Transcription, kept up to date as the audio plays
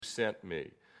sent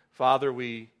me. Father,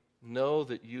 we know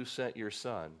that you sent your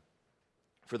Son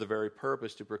for the very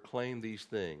purpose to proclaim these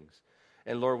things.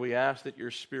 And Lord, we ask that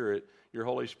your Spirit, your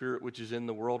Holy Spirit, which is in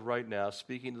the world right now,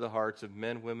 speaking to the hearts of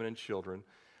men, women, and children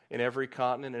in every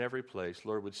continent and every place,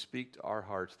 Lord, would speak to our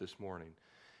hearts this morning.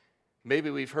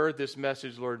 Maybe we've heard this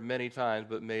message, Lord, many times,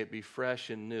 but may it be fresh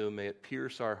and new. May it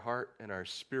pierce our heart and our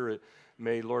spirit.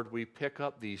 May, Lord, we pick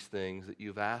up these things that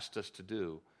you've asked us to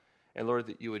do. And, Lord,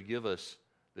 that you would give us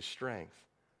the strength,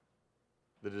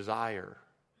 the desire,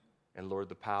 and, Lord,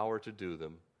 the power to do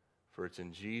them. For it's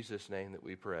in Jesus' name that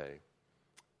we pray.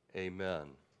 Amen.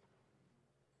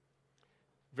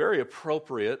 Very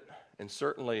appropriate, and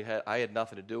certainly I had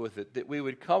nothing to do with it, that we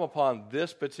would come upon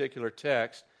this particular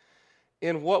text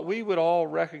in what we would all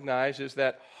recognize as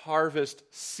that harvest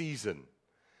season.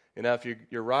 You know, if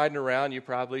you're riding around, you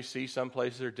probably see some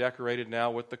places are decorated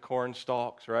now with the corn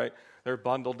stalks, right? They're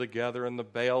bundled together, and the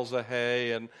bales of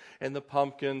hay, and the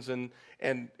pumpkins, and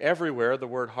everywhere the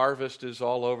word harvest is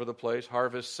all over the place.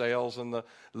 Harvest sales and the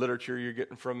literature you're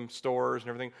getting from stores and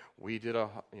everything. We did a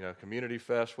community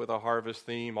fest with a harvest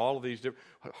theme. All of these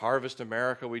different Harvest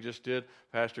America we just did.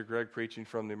 Pastor Greg preaching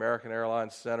from the American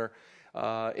Airlines Center.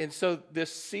 And so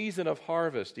this season of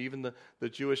harvest, even the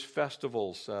Jewish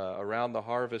festivals around the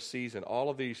harvest season, all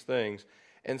of these things.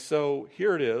 And so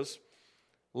here it is,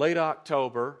 late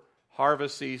October,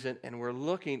 harvest season, and we're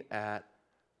looking at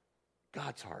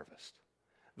God's harvest.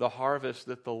 The harvest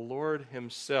that the Lord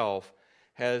himself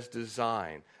has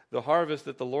designed. The harvest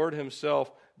that the Lord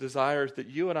himself desires that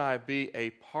you and I be a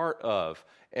part of.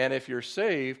 And if you're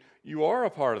saved, you are a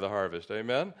part of the harvest,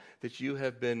 amen? That you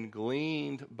have been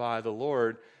gleaned by the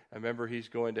Lord. And remember, he's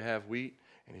going to have wheat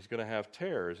and he's going to have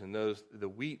tares. And the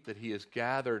wheat that he has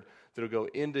gathered that will go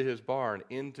into his barn,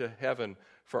 into heaven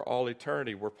for all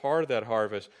eternity. We're part of that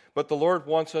harvest. But the Lord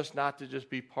wants us not to just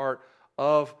be part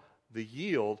of the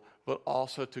yield, but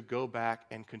also to go back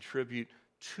and contribute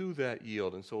to that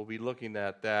yield. And so we'll be looking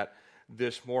at that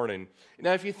this morning.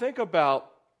 Now, if you think about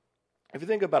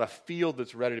a field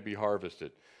that's ready to be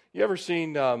harvested, you ever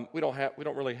seen? We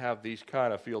don't really have these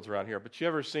kind of fields around here, but you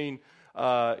ever seen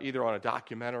either on a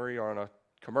documentary or on a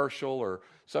commercial or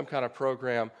some kind of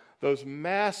program those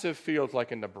massive fields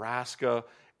like in Nebraska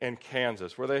and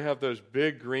Kansas where they have those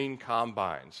big green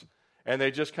combines and they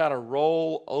just kind of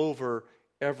roll over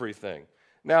everything.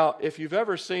 Now, if you've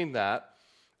ever seen that,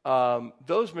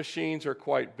 those machines are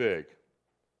quite big,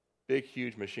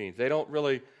 huge machines. They don't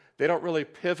really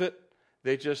pivot.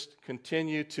 They just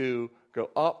continue to go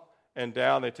up and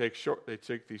down. They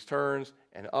take these turns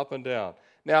and up and down.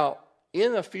 Now,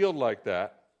 in a field like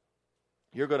that,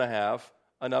 you're going to have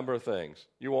a number of things.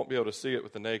 You won't be able to see it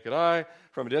with the naked eye.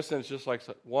 From a distance, just like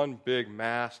one big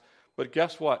mass. But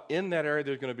guess what? In that area,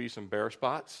 there's going to be some bare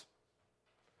spots.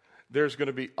 There's going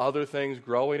to be other things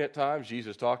growing at times.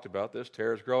 Jesus talked about this,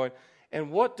 tares growing.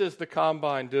 And what does the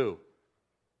combine do?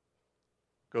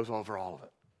 Goes over all of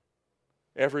it.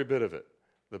 Every bit of it.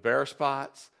 The bare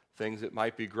spots, things that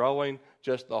might be growing,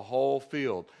 just the whole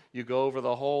field. You go over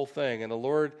the whole thing. And the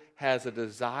Lord has a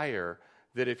desire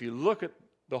that if you look at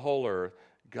the whole earth,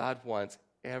 God wants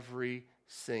every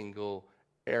single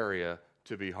area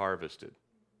to be harvested.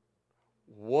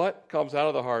 What comes out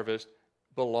of the harvest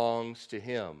belongs to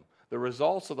him. The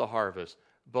results of the harvest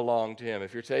belong to him.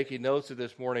 If you're taking notes of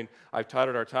this morning, I've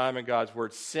titled our time in God's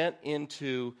Word, Sent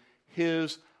into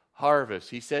His Harvest.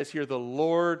 He says here, the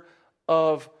Lord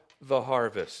of the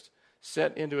harvest.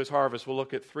 Sent into his harvest. We'll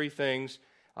look at three things,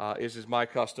 as is my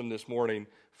custom this morning.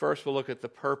 First, we'll look at the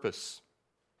purpose.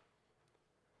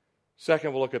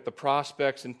 Second, we'll look at the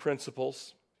prospects and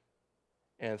principles.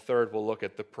 And third, we'll look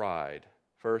at the pride.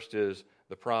 First is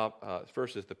the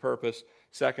purpose.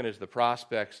 Second is the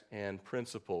prospects and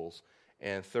principles.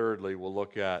 And thirdly, we'll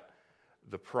look at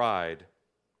the pride.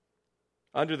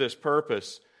 Under this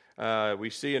purpose, we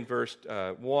see in verse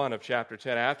 1 of chapter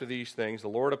 10, after these things, the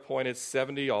Lord appointed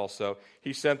 70 also.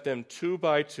 He sent them 2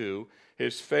 by 2,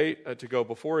 to go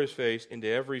before his face into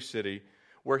every city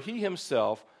where he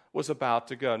himself was about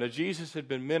to go. Now, Jesus had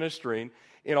been ministering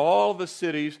in all the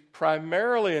cities,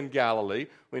 primarily in Galilee.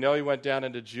 We know he went down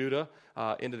into Judah,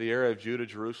 into the area of Judah,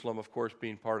 Jerusalem, of course,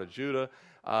 being part of Judah.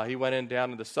 He went down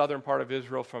to the southern part of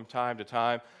Israel from time to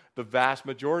time. The vast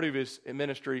majority of his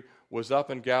ministry was up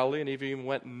in Galilee, and he even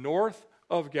went north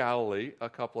of Galilee a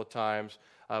couple of times,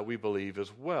 we believe,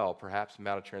 as well. Perhaps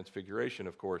Mount of Transfiguration,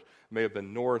 of course, may have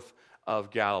been north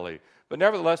of Galilee. But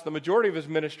nevertheless, the majority of his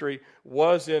ministry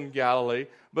was in Galilee,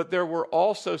 but there were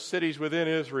also cities within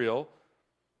Israel,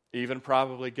 even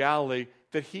probably Galilee,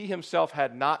 that he himself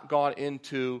had not gone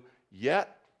into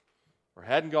yet, or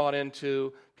hadn't gone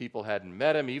into, people hadn't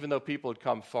met him. Even though people had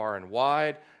come far and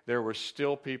wide, there were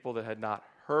still people that had not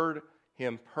heard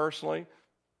him personally.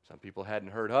 Some people hadn't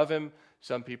heard of him.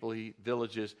 Some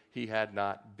villages he had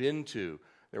not been to.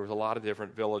 There was a lot of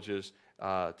different villages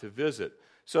to visit.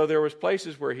 So there was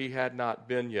places where he had not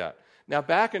been yet. Now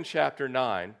back in chapter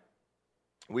 9,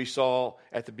 we saw,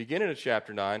 at the beginning of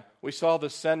chapter 9, we saw the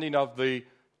sending of the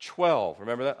 12.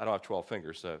 Remember that? I don't have 12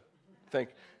 fingers, so think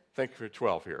for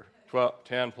 12 here.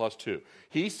 10 plus 2.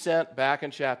 He sent back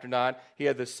in chapter 9, he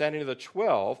had the sending of the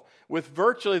 12 with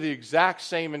virtually the exact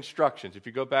same instructions. If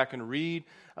you go back and read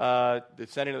the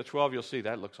sending of the 12, you'll see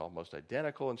that looks almost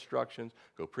identical instructions.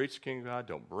 Go preach the kingdom of God,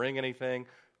 don't bring anything,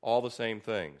 all the same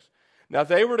things. Now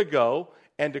they were to go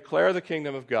and declare the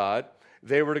kingdom of God.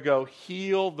 They were to go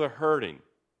heal the hurting,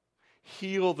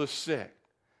 heal the sick,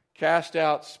 cast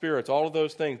out spirits, all of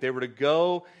those things. They were to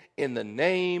go in the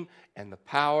name and the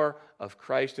power of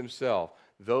Christ himself.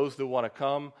 Those that want to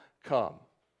come.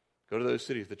 Go to those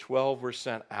cities. The 12 were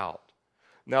sent out.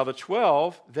 Now the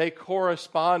 12, they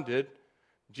corresponded.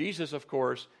 Jesus, of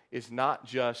course, he's not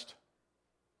just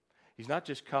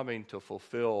coming to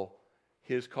fulfill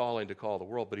his calling to call the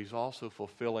world, but he's also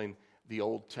fulfilling the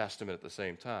Old Testament at the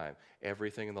same time.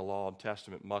 Everything in the Law and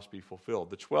Testament must be fulfilled.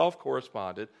 The 12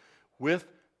 corresponded with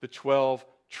the 12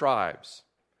 tribes.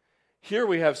 Here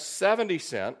we have 70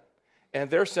 sent, and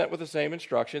they're sent with the same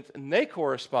instructions, and they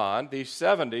correspond, these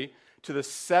 70, to the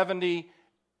 70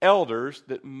 elders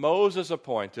that Moses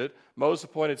appointed. Moses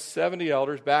appointed 70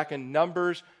 elders back in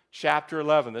Numbers chapter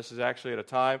 11. This is actually at a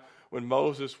time when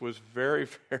Moses was very,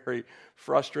 very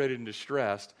frustrated and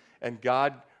distressed, and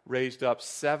God raised up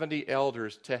 70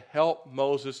 elders to help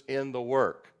Moses in the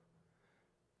work.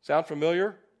 Sound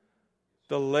familiar?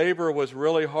 The labor was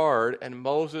really hard, and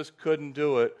Moses couldn't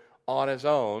do it on his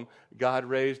own. God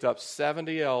raised up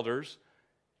 70 elders,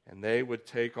 and they would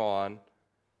take on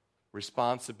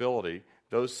responsibility.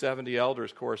 Those 70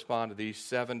 elders correspond to these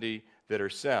 70 that are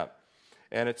sent.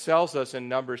 And it tells us in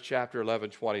Numbers chapter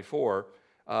 11:24,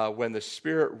 when the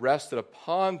Spirit rested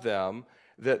upon them,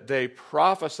 that they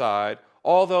prophesied,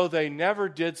 although they never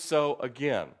did so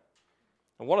again.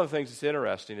 And one of the things that's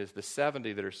interesting is the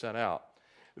 70 that are sent out,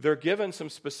 they're given some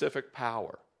specific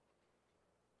power.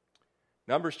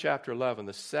 Numbers chapter 11,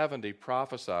 the 70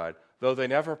 prophesied, though they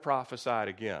never prophesied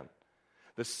again.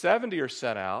 The 70 are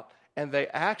sent out, and they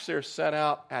actually are sent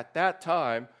out at that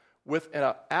time with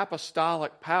an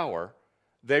apostolic power.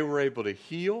 They were able to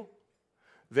heal.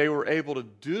 They were able to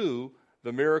do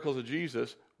the miracles of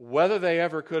Jesus. Whether they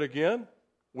ever could again,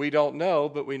 we don't know,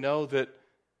 but we know that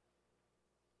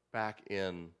back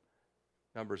in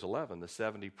Numbers 11, the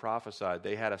 70 prophesied.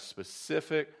 They had a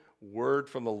specific word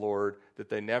from the Lord that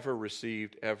they never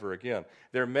received ever again.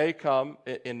 There may come,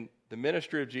 in the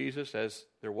ministry of Jesus, as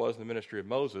there was in the ministry of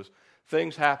Moses,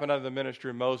 things happened under the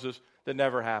ministry of Moses that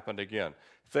never happened again.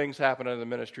 Things happened under the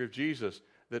ministry of Jesus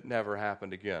that never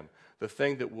happened again. The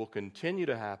thing that will continue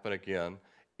to happen again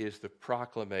is the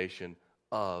proclamation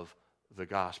of the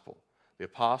gospel. The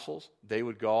apostles, they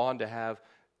would go on to have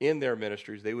in their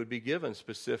ministries, they would be given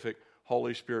specific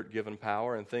Holy Spirit-given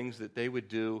power and things that they would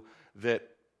do that,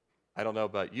 I don't know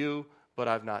about you, but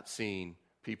I've not seen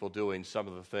people doing some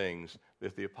of the things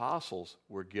that the apostles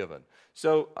were given.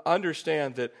 So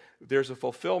understand that there's a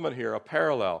fulfillment here, a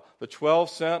parallel. The 12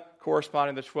 sent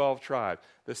corresponding to the 12 tribes.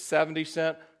 The 70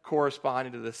 sent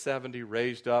corresponding to the 70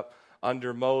 raised up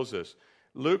under Moses.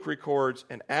 Luke records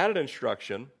an added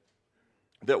instruction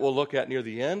that we'll look at near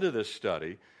the end of this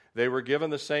study. They were given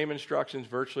the same instructions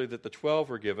virtually that the 12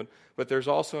 were given, but there's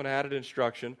also an added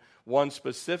instruction, one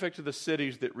specific to the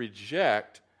cities that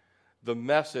reject the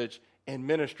message and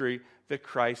ministry that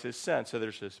Christ has sent. So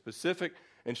there's a specific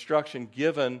instruction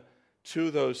given to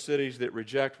those cities that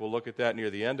reject. We'll look at that near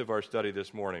the end of our study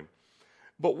this morning.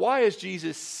 But why is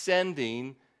Jesus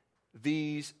sending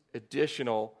these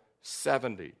additional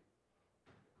 70?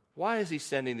 Why is he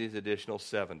sending these additional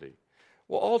 70?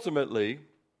 Well, ultimately,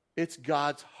 it's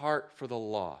God's heart for the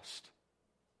lost,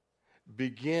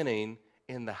 beginning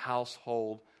in the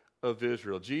household of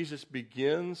Israel. Jesus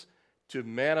begins to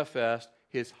manifest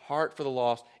his heart for the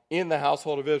lost in the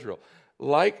household of Israel.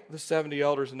 Like the 70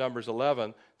 elders in Numbers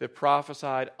 11 that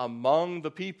prophesied among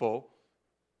the people,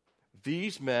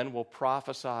 these men will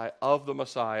prophesy of the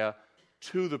Messiah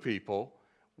to the people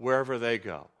wherever they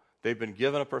go. They've been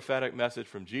given a prophetic message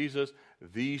from Jesus,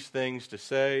 these things to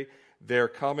say. They're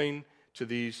coming to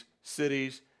these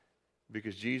cities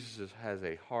because Jesus has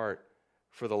a heart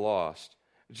for the lost.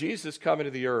 Jesus coming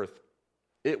to the earth,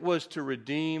 it was to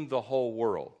redeem the whole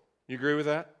world. You agree with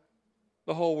that?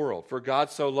 The whole world. For God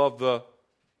so loved the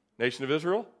nation of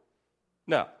Israel?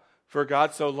 No. For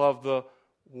God so loved the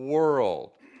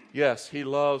world. Yes, he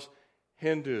loves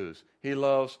Hindus. He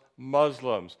loves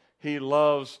Muslims. He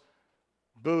loves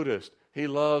Buddhists. He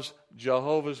loves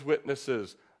Jehovah's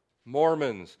Witnesses,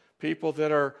 Mormons, people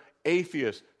that are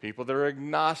atheists, people that are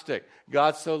agnostic.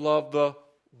 God so loved the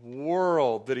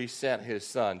world that he sent his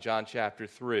son, John chapter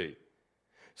 3.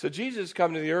 So Jesus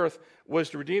coming to the earth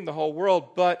was to redeem the whole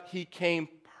world, but he came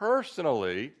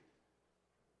personally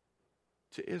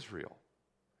to Israel.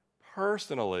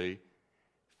 Personally,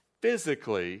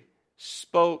 physically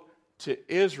spoke to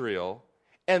Israel,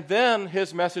 and then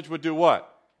his message would do what?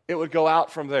 It would go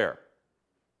out from there.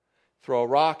 Throw a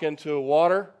rock into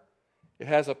water, it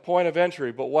has a point of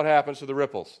entry, but what happens to the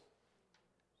ripples?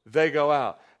 They go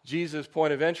out. Jesus'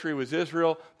 point of entry was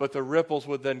Israel, but the ripples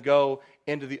would then go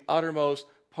into the uttermost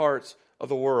parts of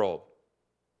the world.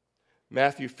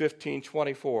 Matthew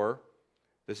 15:24,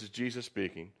 this is Jesus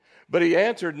speaking. But he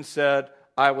answered and said,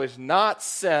 I was not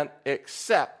sent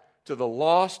except to the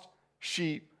lost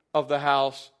sheep of the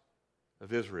house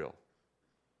of Israel.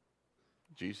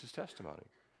 Jesus' testimony.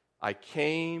 I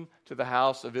came to the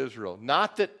house of Israel.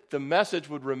 Not that the message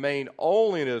would remain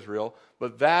only in Israel,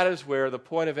 but that is where the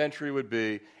point of entry would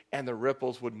be, and the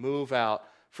ripples would move out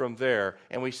from there.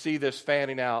 And we see this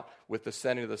fanning out with the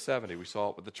sending of the 70. We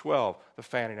saw it with the 12, the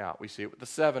fanning out. We see it with the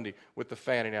 70, with the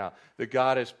fanning out. That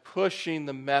God is pushing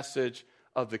the message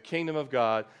of the kingdom of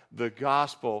God, the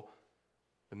gospel,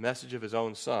 the message of his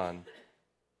own son,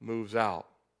 moves out.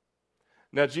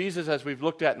 Now Jesus, as we've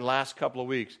looked at in the last couple of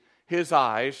weeks, his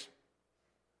eyes,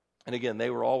 and again, they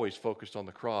were always focused on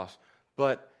the cross,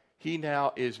 but he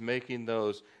now is making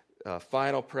those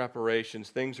final preparations.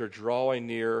 Things are drawing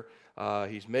near.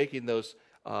 He's making those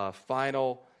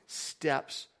final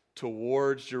steps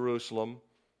towards Jerusalem.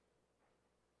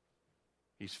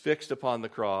 He's fixed upon the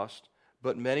cross,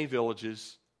 but many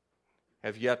villages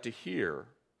have yet to hear.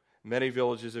 Many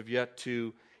villages have yet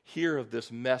to hear of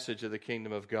this message of the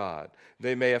kingdom of God.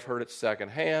 They may have heard it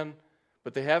secondhand,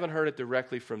 but they haven't heard it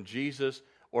directly from Jesus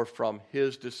or from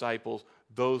his disciples,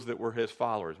 those that were his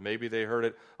followers. Maybe they heard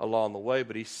it along the way,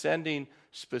 but he's sending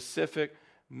specific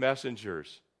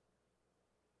messengers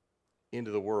into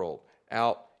the world,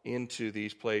 out into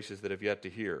these places that have yet to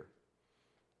hear.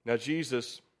 Now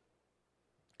Jesus,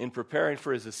 in preparing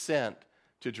for his ascent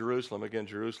to Jerusalem, again,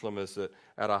 Jerusalem is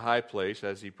at a high place.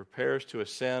 As he prepares to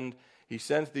ascend, he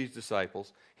sends these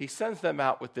disciples. He sends them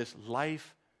out with this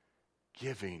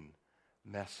life-giving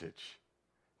message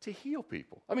to heal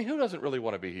people. I mean, who doesn't really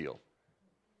want to be healed?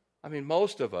 I mean,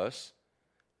 most of us,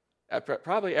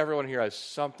 probably everyone here has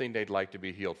something they'd like to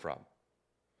be healed from.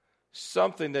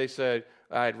 Something they say,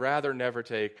 I'd rather never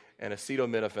take an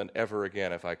acetaminophen ever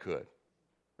again if I could.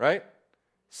 Right?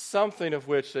 Something of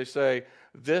which they say,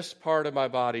 this part of my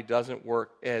body doesn't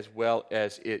work as well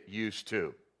as it used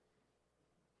to.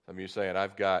 Some of you saying,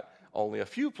 I've got only a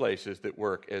few places that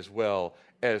work as well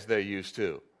as they used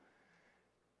to.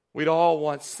 We'd all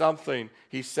want something.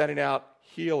 He's sending out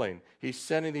healing. He's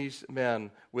sending these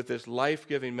men with this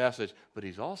life-giving message, but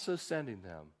he's also sending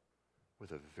them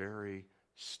with a very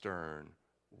stern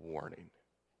warning.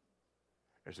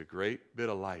 There's a great bit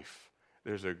of life.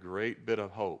 There's a great bit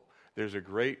of hope. There's a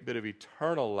great bit of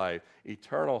eternal life,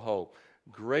 eternal hope,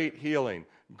 great healing,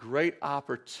 great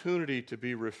opportunity to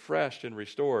be refreshed and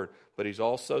restored, but he's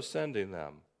also sending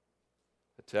them.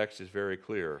 The text is very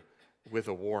clear, with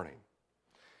a warning.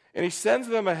 And he sends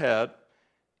them ahead.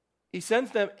 He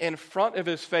sends them in front of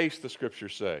his face, the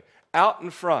scriptures say, out in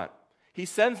front. He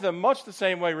sends them much the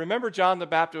same way. Remember, John the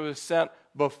Baptist was sent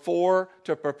before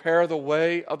to prepare the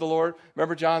way of the Lord?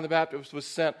 Remember, John the Baptist was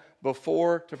sent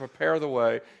before to prepare the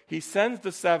way. He sends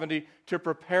the 70 to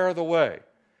prepare the way.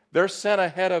 They're sent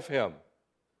ahead of him.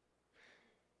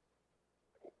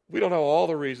 We don't know all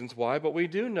the reasons why, but we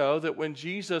do know that when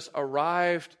Jesus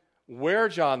arrived where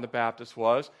John the Baptist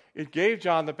was, it gave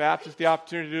John the Baptist the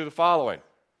opportunity to do the following.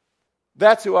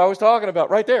 That's who I was talking about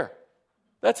right there.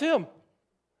 That's him.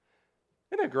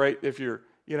 Isn't it great if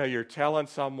you're telling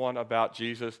someone about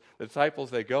Jesus? The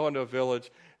disciples, they go into a village,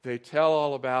 they tell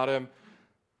all about him,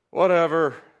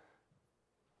 whatever.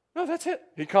 No, that's it.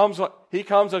 He comes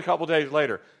a couple days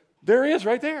later. There he is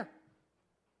right there.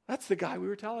 That's the guy we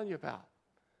were telling you about.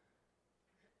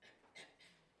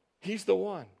 He's the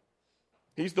one.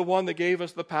 He's the one that gave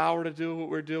us the power to do what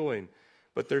we're doing.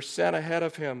 But they're sent ahead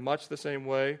of him much the same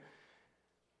way.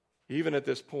 Even at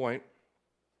this point,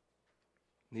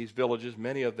 these villages,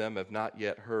 many of them have not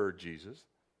yet heard Jesus.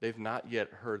 They've not yet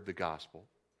heard the gospel.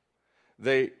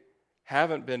 They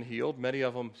haven't been healed. Many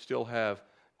of them still have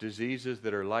diseases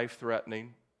that are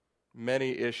life-threatening,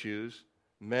 many issues,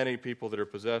 many people that are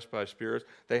possessed by spirits.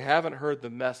 They haven't heard the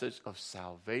message of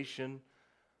salvation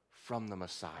from the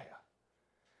Messiah.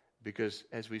 Because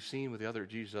as we've seen with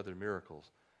Jesus' other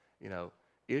miracles,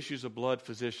 issues of blood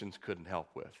physicians couldn't help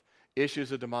with.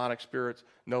 Issues of demonic spirits,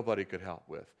 nobody could help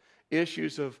with.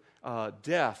 Issues of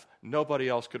death, nobody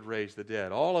else could raise the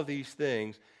dead. All of these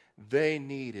things, they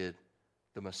needed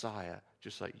the Messiah.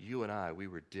 Just like you and I, we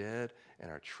were dead in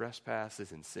our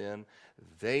trespasses and sin.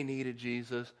 They needed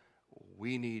Jesus.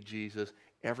 We need Jesus.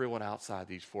 Everyone outside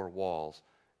these four walls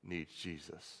needs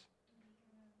Jesus.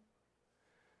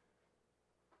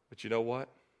 But you know what?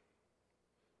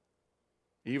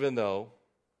 Even though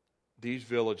these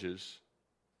villages,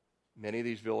 many of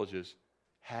these villages,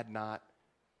 had not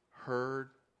heard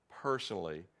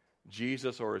personally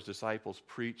Jesus or his disciples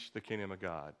preach the kingdom of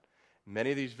God,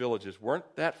 many of these villages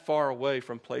weren't that far away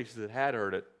from places that had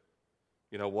heard it.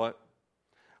 You know what?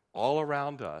 All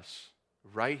around us,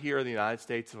 right here in the United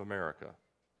States of America,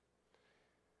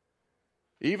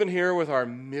 even here with our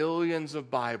millions of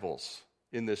Bibles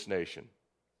in this nation,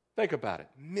 think about it,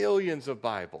 millions of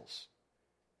Bibles,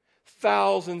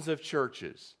 thousands of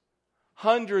churches,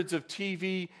 hundreds of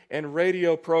TV and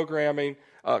radio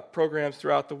programs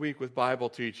throughout the week with Bible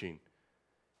teaching.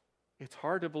 It's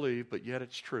hard to believe, but yet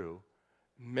it's true.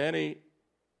 Many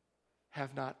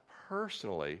have not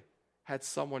personally had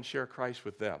someone share Christ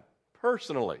with them.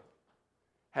 Personally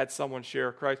had someone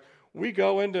share Christ. We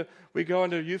go into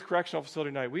youth correctional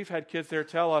facility night. We've had kids there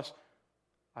tell us,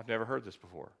 I've never heard this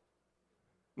before.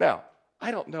 Now,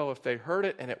 I don't know if they heard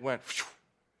it and it went,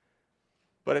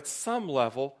 but at some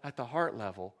level, at the heart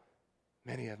level,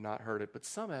 many have not heard it, but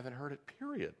some haven't heard it,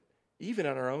 period. Even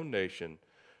in our own nation,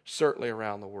 certainly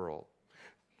around the world.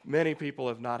 Many people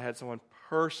have not had someone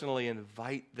personally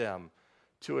invite them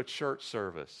to a church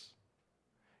service.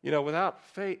 Without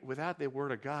faith, without the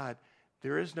Word of God,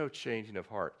 there is no changing of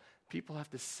heart. People have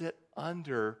to sit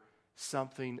under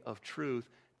something of truth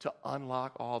to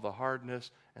unlock all the hardness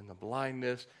and the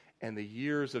blindness and the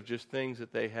years of just things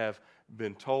that they have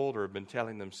been told or been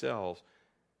telling themselves.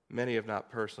 Many have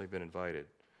not personally been invited.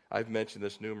 I've mentioned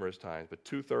this numerous times, but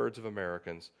 2/3 of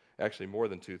Americans, actually more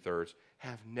than 2/3,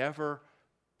 have never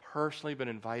personally been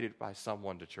invited by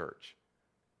someone to church.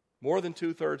 More than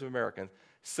 2/3 of Americans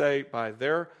say by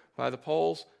the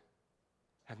polls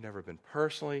have never been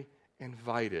personally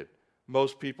invited.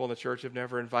 Most people in the church have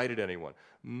never invited anyone.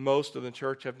 Most of the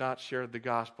church have not shared the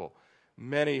gospel.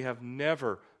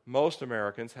 Most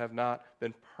Americans have not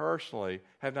personally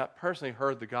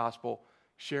heard the gospel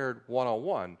shared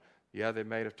one-on-one. Yeah, they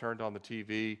may have turned on the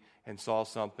TV and saw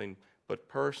something, but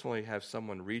personally have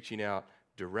someone reaching out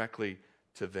directly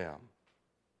to them.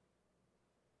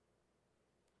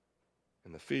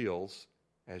 In the fields,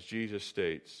 as Jesus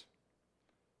states,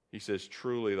 he says,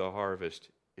 truly the harvest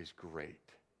is great.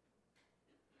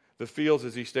 The fields,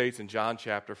 as he states in John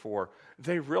chapter 4,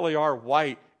 they really are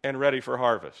white and ready for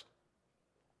harvest.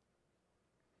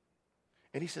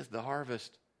 And he says the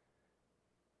harvest,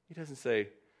 he doesn't say,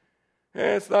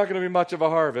 it's not going to be much of a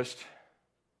harvest.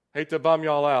 Hate to bum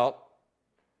y'all out.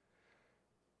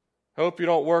 Hope you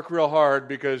don't work real hard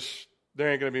because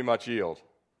there ain't going to be much yield.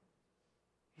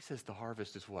 He says the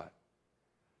harvest is what?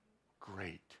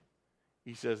 Great.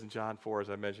 He says in John 4, as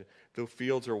I mentioned, the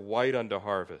fields are white unto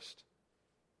harvest.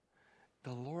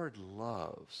 The Lord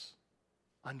loves,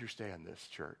 understand this,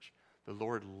 church, the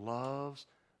Lord loves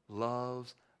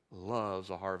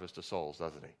a harvest of souls,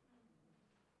 doesn't he?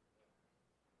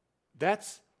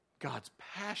 That's God's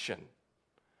passion.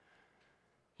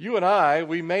 You and I,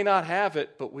 we may not have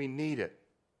it, but we need it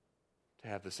to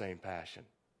have the same passion.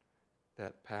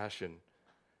 That passion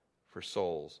for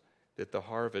souls, that the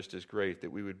harvest is great,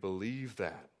 that we would believe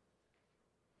that.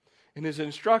 In his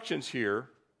instructions here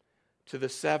to the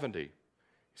 70, he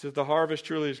says the harvest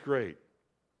truly is great.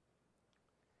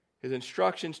 His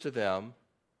instructions to them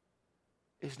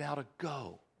is now to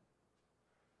go.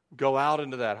 Go out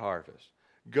into that harvest.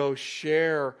 Go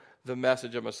share the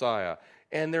message of Messiah.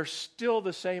 And they're still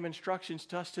the same instructions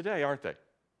to us today, aren't they?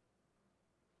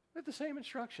 They're the same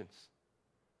instructions.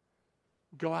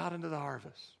 Go out into the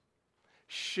harvest.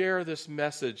 Share this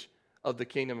message of the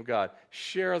kingdom of God.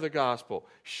 Share the gospel.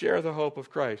 Share the hope of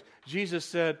Christ. Jesus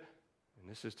said, and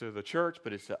this is to the church,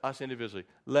 but it's to us individually,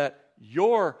 let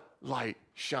your light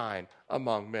shine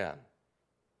among men.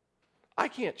 I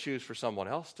can't choose for someone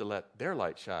else to let their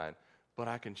light shine, but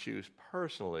I can choose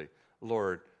personally,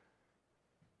 Lord,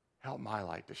 help my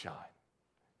light to shine.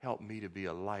 Help me to be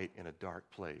a light in a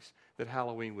dark place. That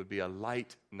Halloween would be a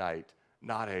light night,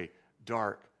 not a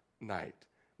dark night.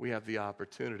 We have the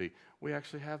opportunity. We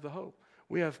actually have the hope.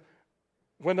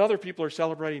 When other people are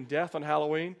celebrating death on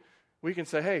Halloween, we can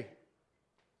say, hey,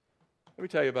 let me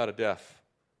tell you about a death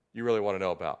you really want to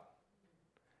know about.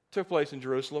 It took place in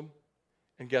Jerusalem,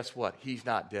 and guess what? He's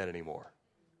not dead anymore.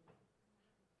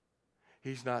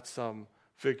 He's not some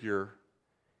figure.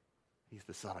 He's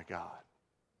the Son of God.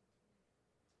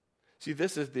 See,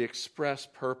 this is the express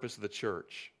purpose of the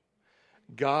church.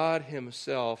 God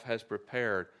himself has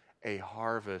prepared a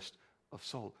harvest of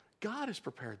souls. God has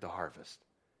prepared the harvest.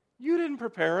 You didn't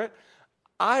prepare it.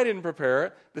 I didn't prepare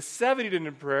it. The 70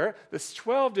 didn't prepare it. The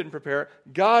 12 didn't prepare it.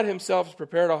 God himself has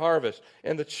prepared a harvest.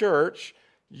 And the church,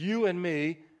 you and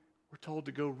me, we're told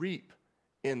to go reap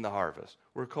in the harvest.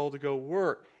 We're called to go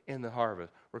work in the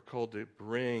harvest. We're called to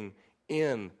bring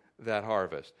in that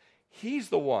harvest. He's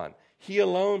the one. He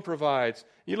alone provides.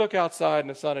 You look outside and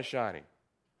the sun is shining.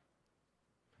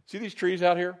 See these trees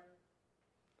out here?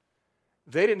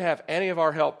 They didn't have any of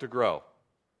our help to grow.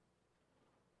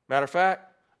 Matter of fact,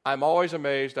 I'm always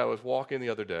amazed. I was walking the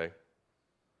other day,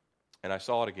 and I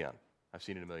saw it again. I've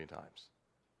seen it a million times.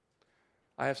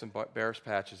 I have some bare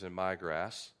patches in my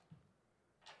grass.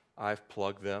 I've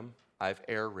plugged them. I've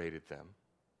aerated them.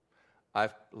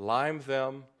 I've limed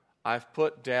them. I've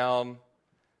put down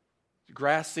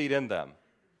grass seed in them.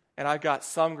 And I've got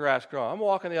some grass growing. I'm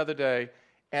walking the other day,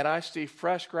 and I see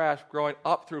fresh grass growing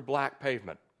up through black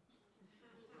pavement.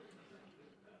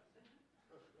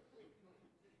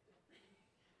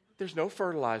 There's no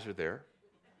fertilizer there.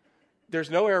 There's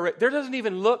no air. There doesn't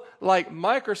even look like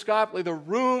microscopically the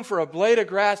room for a blade of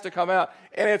grass to come out.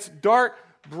 And it's dark,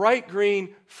 bright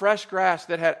green, fresh grass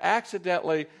that had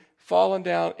accidentally fallen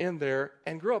down in there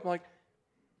and grew up. I'm like,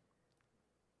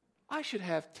 I should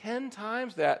have 10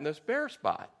 times that in this bare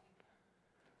spot.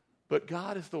 But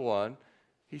God is the one.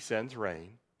 He sends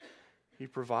rain. He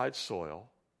provides soil.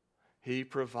 He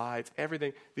provides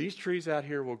everything. These trees out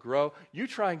here will grow. You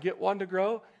try and get one to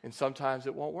grow, and sometimes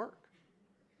it won't work.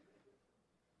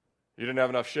 You didn't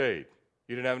have enough shade.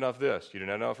 You didn't have enough this. You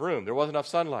didn't have enough room. There wasn't enough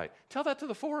sunlight. Tell that to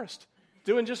the forest.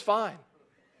 Doing just fine.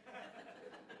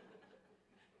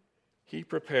 He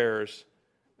prepares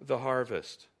the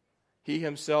harvest. He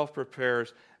himself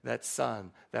prepares that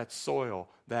sun, that soil,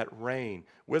 that rain.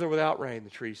 With or without rain, the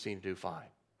trees seem to do fine.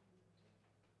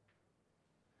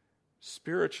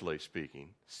 Spiritually speaking,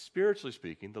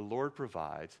 the Lord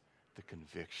provides the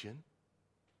conviction.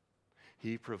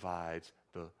 He provides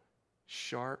the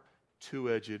sharp,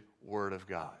 two-edged Word of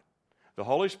God. The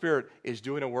Holy Spirit is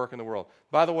doing a work in the world.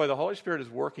 By the way, the Holy Spirit is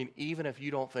working even if you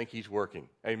don't think He's working.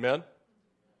 Amen?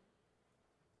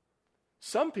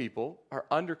 Some people are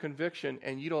under conviction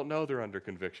and you don't know they're under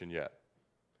conviction yet.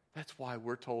 That's why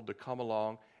we're told to come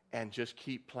along and just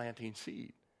keep planting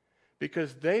seed.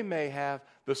 Because they may have,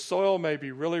 the soil may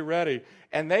be really ready,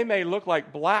 and they may look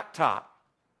like blacktop,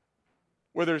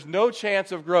 where there's no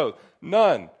chance of growth.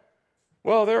 None.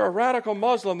 Well, they're a radical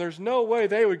Muslim. There's no way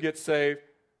they would get saved.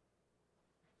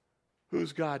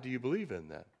 Whose God do you believe in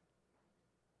then?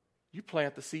 You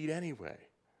plant the seed anyway.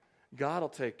 God will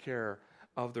take care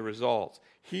of the results.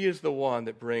 He is the one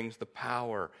that brings the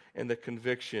power and the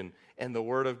conviction, and the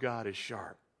Word of God is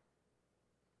sharp.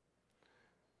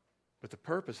 But the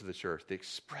purpose of the church, the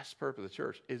express purpose of the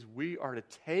church, is we are to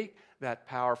take that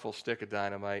powerful stick of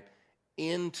dynamite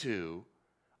into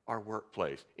our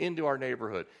workplace, into our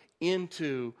neighborhood,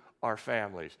 into our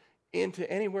families, into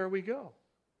anywhere we go.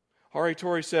 Hari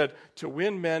Torrey said, to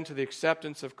win men to the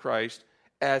acceptance of Christ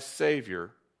as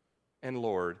Savior and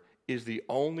Lord is the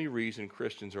only reason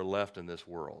Christians are left in this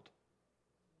world.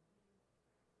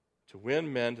 To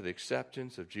win men to the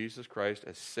acceptance of Jesus Christ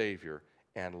as Savior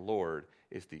and Lord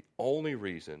is the only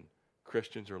reason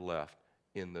Christians are left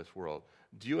in this world.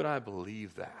 Do you and I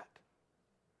believe that?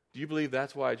 Do you believe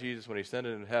that's why Jesus, when he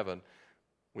ascended into heaven,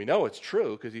 we know it's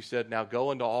true because he said, now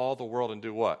go into all the world and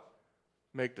do what?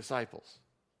 Make disciples.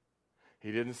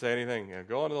 He didn't say anything.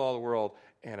 Go into all the world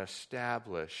and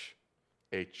establish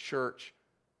a church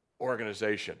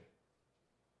organization.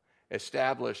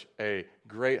 Establish a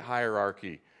great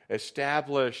hierarchy.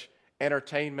 Establish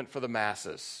entertainment for the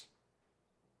masses.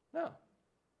 No.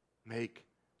 Make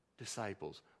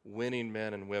disciples, winning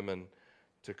men and women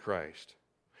to Christ.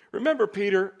 Remember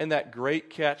Peter and that great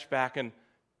catch back in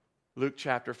Luke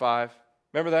chapter 5?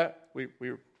 Remember that? We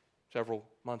were several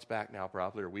months back now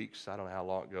probably, or weeks. I don't know how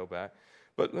long ago back.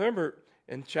 But remember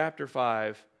in chapter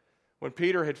 5, when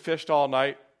Peter had fished all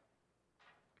night,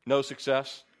 no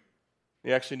success.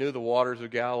 He actually knew the waters of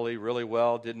Galilee really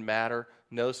well, didn't matter,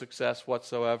 no success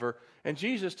whatsoever. And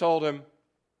Jesus told him,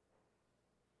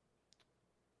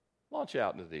 launch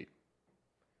out into the deep.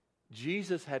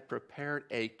 Jesus had prepared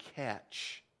a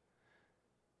catch.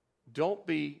 Don't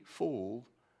be fooled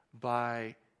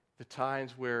by the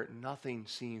times where nothing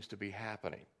seems to be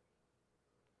happening.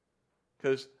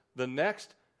 Because the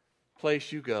next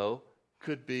place you go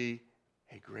could be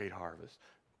a great harvest.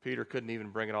 Peter couldn't even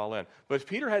bring it all in. But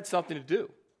Peter had something to do.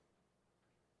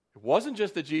 It wasn't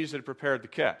just that Jesus had prepared the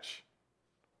catch.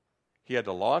 He had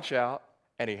to launch out,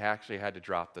 and he actually had to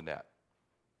drop the net.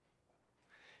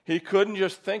 He couldn't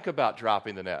just think about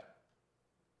dropping the net.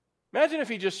 Imagine if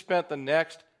he just spent the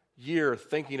next year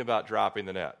thinking about dropping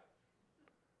the net.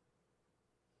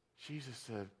 Jesus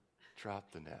said,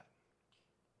 drop the net.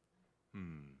 I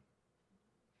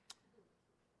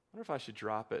wonder if I should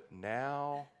drop it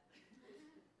now,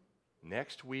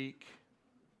 next week.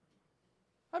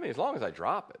 I mean, as long as I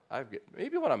drop it.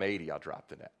 Maybe when I'm 80, I'll drop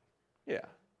the net. Yeah,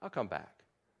 I'll come back.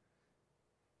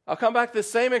 I'll come back to the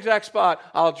same exact spot.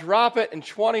 I'll drop it in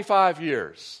 25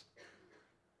 years.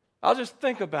 I'll just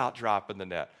think about dropping the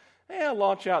net. I'll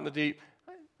launch out in the deep.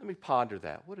 Let me ponder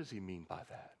that. What does he mean by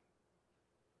that?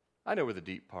 I know where the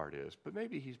deep part is, but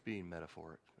maybe he's being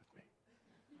metaphoric with me.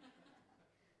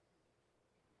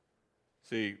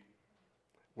 See,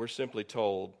 we're simply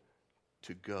told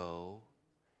to go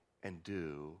and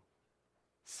do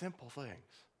simple things.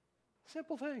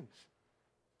 Simple things.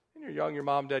 When you're young, your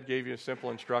mom and dad gave you a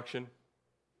simple instruction.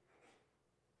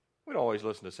 We don't always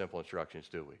listen to simple instructions,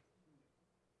 do we?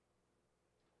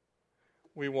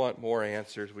 We want more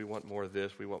answers. We want more of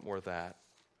this. We want more of that.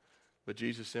 But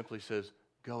Jesus simply says,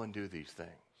 go and do these things.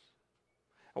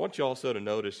 I want you also to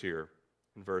notice here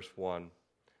in verse 1,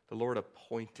 the Lord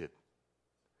appointed.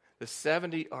 The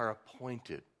 70 are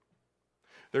appointed.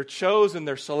 They're chosen.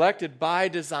 They're selected by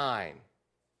design.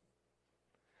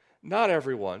 Not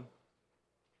everyone,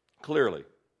 clearly,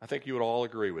 I think you would all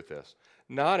agree with this.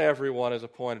 Not everyone is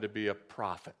appointed to be a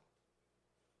prophet.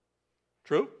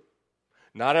 True?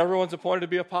 Not everyone's appointed to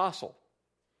be apostle.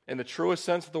 In the truest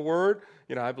sense of the word,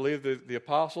 I believe the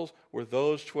apostles were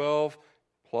those 12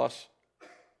 plus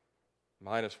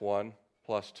minus 1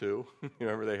 plus 2.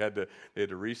 Remember they had to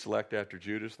reselect after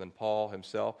Judas. Then Paul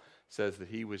himself says that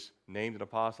he was named an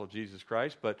apostle of Jesus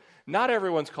Christ. But not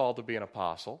everyone's called to be an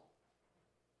apostle.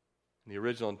 In the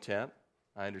original intent,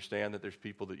 I understand that there's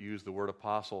people that use the word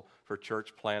apostle for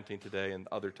church planting today and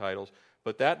other titles.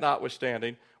 But that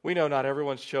notwithstanding, we know not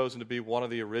everyone's chosen to be one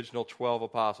of the original 12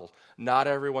 apostles. Not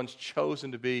everyone's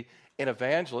chosen to be an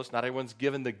evangelist. Not everyone's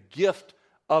given the gift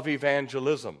of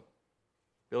evangelism.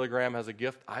 Billy Graham has a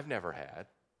gift I've never had.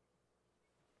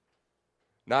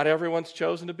 Not everyone's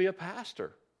chosen to be a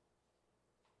pastor.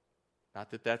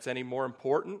 Not that that's any more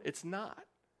important. It's not.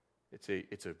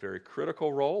 It's a very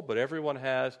critical role, but everyone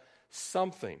has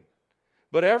something.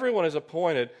 But everyone is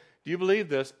appointed. Do you believe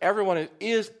this? Everyone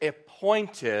is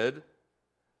appointed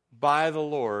by the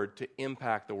Lord to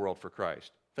impact the world for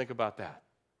Christ. Think about that.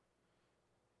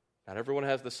 Not everyone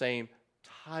has the same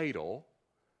title,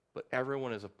 but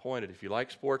everyone is appointed. If you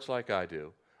like sports like I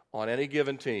do, on any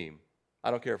given team, I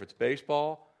don't care if it's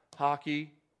baseball,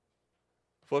 hockey,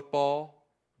 football,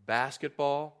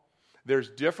 basketball, there's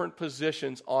different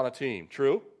positions on a team.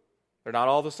 True? They're not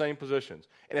all the same positions.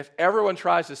 And if everyone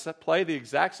tries to play the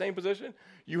exact same position,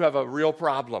 you have a real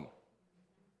problem.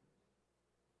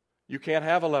 You can't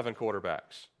have 11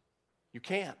 quarterbacks. You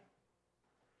can't.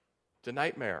 It's a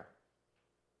nightmare.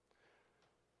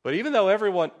 But even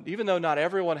though not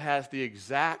everyone has the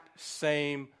exact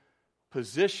same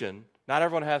position, not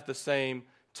everyone has the same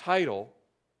title,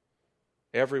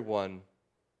 everyone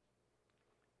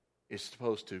is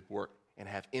supposed to work and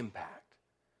have impact.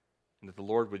 And that the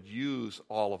Lord would use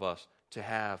all of us to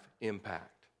have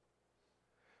impact.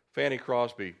 Fanny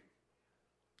Crosby,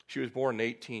 she was born in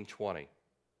 1820.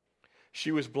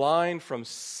 She was blind from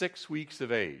 6 weeks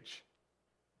of age.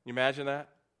 Can you imagine that?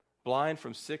 Blind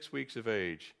from 6 weeks of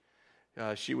age.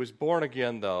 She was born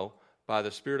again, though, by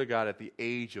the Spirit of God at the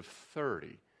age of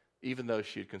 30, even though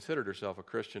she had considered herself a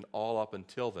Christian all up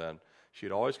until then. She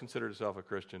had always considered herself a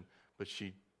Christian, but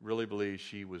she really believes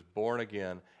she was born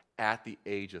again at the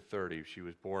age of 30. She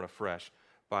was born afresh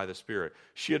by the Spirit.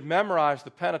 She had memorized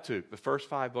the Pentateuch, the first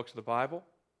 5 books of the Bible,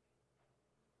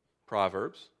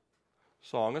 Proverbs,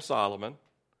 Song of Solomon,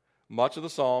 much of the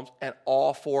Psalms, and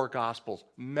all 4 Gospels.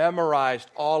 Memorized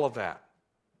all of that.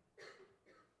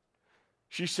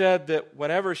 She said that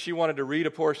whenever she wanted to read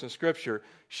a portion of Scripture,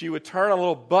 she would turn a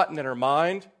little button in her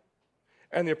mind,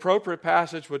 and the appropriate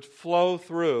passage would flow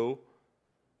through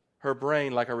her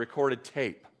brain like a recorded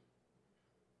tape.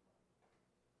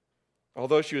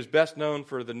 Although she was best known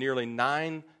for the nearly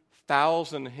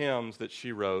 9,000 hymns that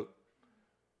she wrote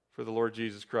for the Lord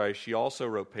Jesus Christ, she also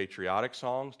wrote patriotic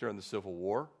songs during the Civil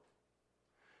War.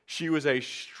 She was a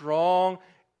strong,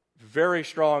 very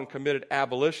strong, committed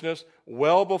abolitionist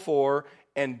well before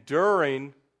and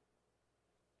during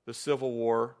the Civil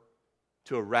War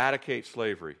to eradicate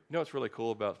slavery. You know what's really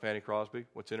cool about Fanny Crosby?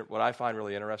 What I find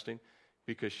really interesting?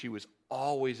 Because she was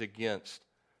always against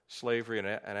slavery and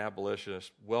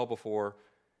abolitionists well before,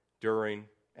 during,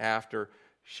 after.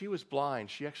 She was blind.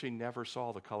 She actually never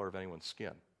saw the color of anyone's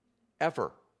skin,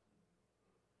 ever.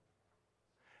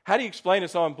 How do you explain to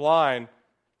someone blind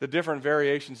the different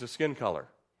variations of skin color?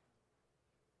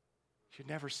 She'd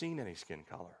never seen any skin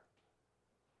color.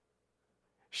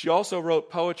 She also wrote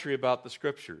poetry about the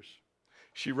Scriptures.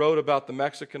 She wrote about the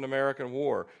Mexican-American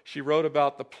War. She wrote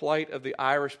about the plight of the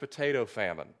Irish potato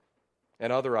famine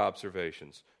and other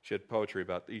observations. She had poetry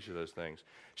about each of those things.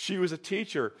 She was a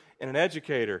teacher and an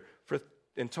educator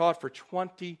and taught for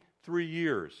 23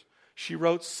 years. She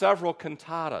wrote several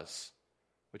cantatas,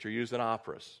 which are used in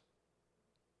operas.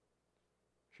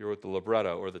 She wrote the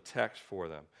libretto or the text for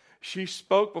them. She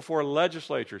spoke before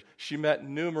legislatures. She met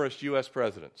numerous U.S.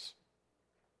 presidents.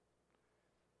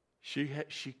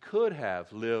 She could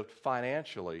have lived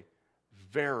financially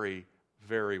very,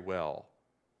 very well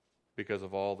because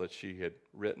of all that she had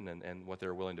written and what they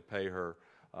were willing to pay her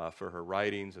for her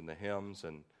writings and the hymns.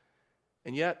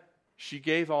 And yet, she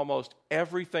gave almost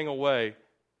everything away.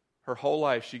 Her whole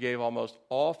life, she gave almost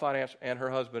all financial, and her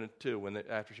husband too,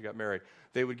 after she got married.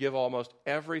 They would give almost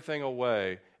everything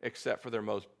away except for their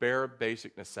most bare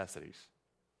basic necessities,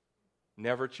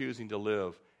 never choosing to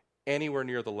live anywhere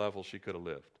near the level she could have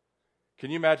lived. Can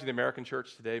you imagine the American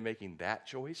church today making that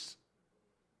choice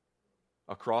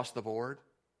across the board?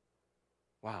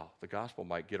 Wow, the gospel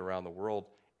might get around the world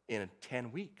in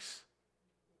 10 weeks.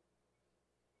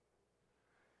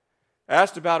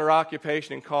 Asked about her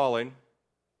occupation and calling,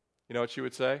 you know what she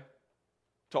would say?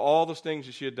 To all those things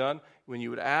that she had done, when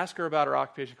you would ask her about her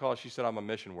occupation and calling, she said, I'm a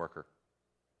mission worker.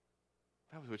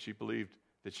 That was what she believed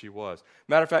that she was.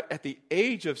 Matter of fact, at the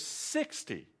age of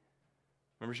 60,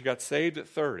 remember, she got saved at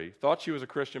 30, thought she was a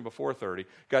Christian before 30,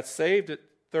 got saved at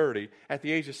 30. At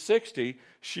the age of 60,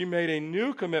 she made a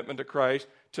new commitment to Christ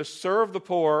to serve the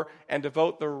poor and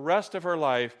devote the rest of her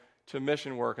life to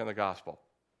mission work and the gospel.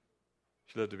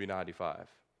 She lived to be 95.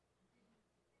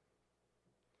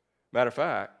 Matter of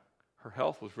fact, her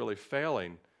health was really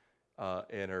failing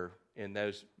in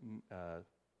those,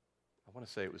 I want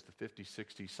to say it was the 50s,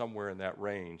 60s, somewhere in that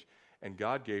range. And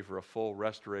God gave her a full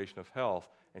restoration of health,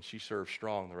 and she served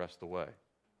strong the rest of the way.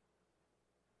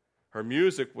 Her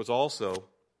music was also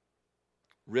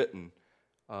written,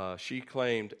 she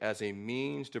claimed, as a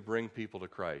means to bring people to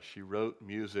Christ. She wrote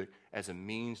music as a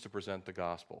means to present the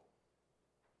gospel.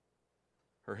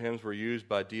 Her hymns were used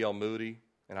by D.L. Moody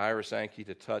and Ira Sankey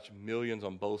to touch millions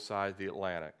on both sides of the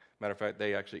Atlantic. Matter of fact,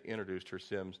 they actually introduced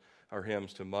her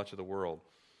hymns to much of the world.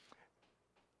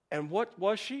 And what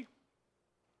was she?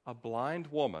 A blind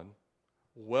woman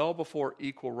well before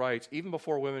equal rights, even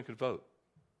before women could vote.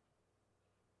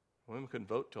 Women couldn't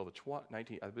vote until I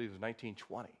believe it was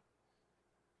 1920.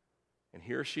 And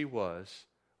here she was,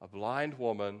 a blind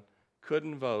woman,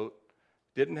 couldn't vote,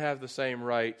 didn't have the same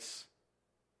rights.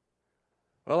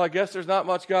 Well, I guess there's not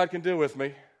much God can do with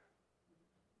me.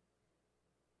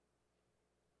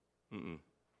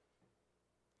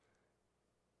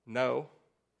 No,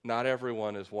 not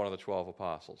everyone is one of the 12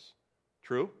 apostles.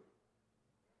 True?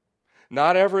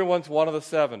 Not everyone's one of the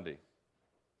 70.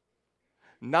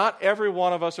 Not every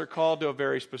one of us are called to a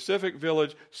very specific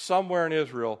village somewhere in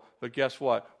Israel, but guess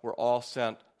what? We're all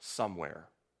sent somewhere.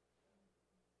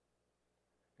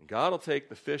 And God will take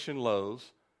the fish and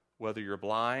loaves, whether you're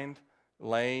blind,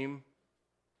 lame,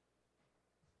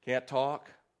 can't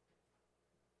talk.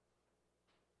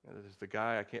 There's the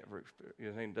guy,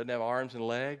 his name doesn't have arms and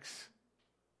legs.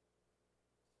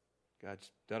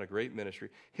 God's done a great ministry.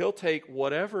 He'll take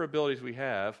whatever abilities we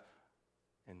have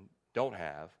and don't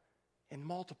have and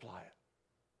multiply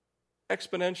it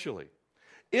exponentially.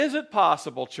 Is it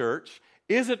possible, church?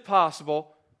 Is it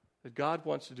possible that God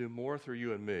wants to do more through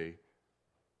you and me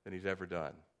than He's ever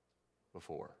done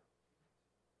before?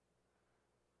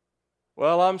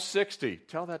 Well, I'm 60.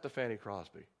 Tell that to Fanny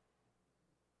Crosby.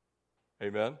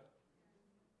 Amen?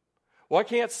 Well, I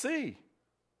can't see.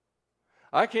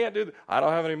 I can't do that. I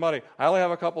don't have any money. I only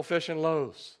have a couple fish and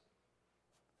loaves.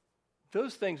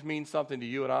 Those things mean something to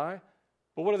you and I,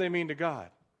 but what do they mean to God?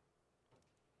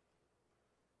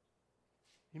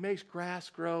 He makes grass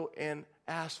grow in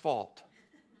asphalt.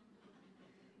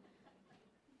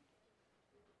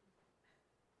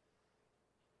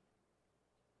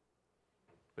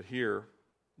 But here,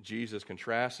 Jesus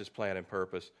contrasts His plan and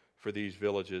purpose for these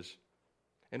villages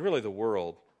and really the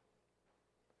world.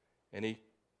 And He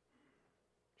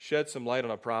sheds some light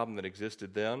on a problem that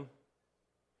existed then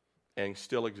and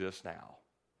still exists now.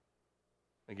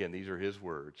 Again, these are his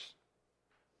words.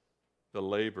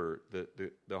 The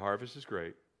harvest is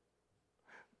great,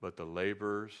 but the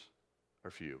laborers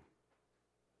are few.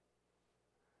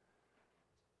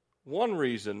 One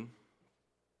reason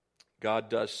God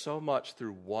does so much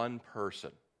through one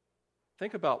person.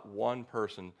 Think about one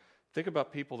person. Think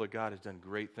about people that God has done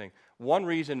great things. One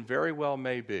reason very well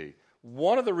may be,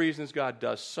 one of the reasons God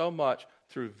does so much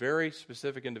through very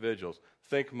specific individuals.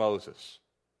 Think Moses,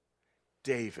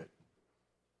 David,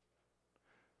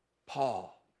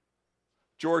 Paul,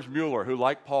 George Mueller, who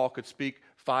like Paul could speak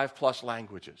 5+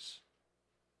 languages.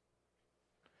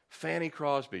 Fanny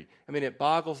Crosby. I mean, it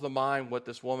boggles the mind what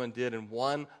this woman did in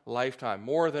one lifetime.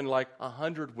 More than like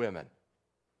 100 women.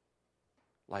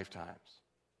 Lifetimes.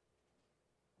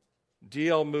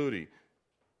 D.L. Moody,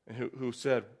 who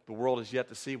said the world is yet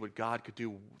to see what God could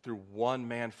do through one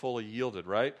man fully yielded,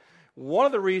 right? One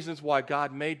of the reasons why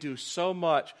God may do so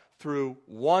much through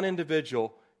one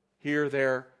individual here,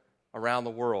 there, around the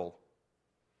world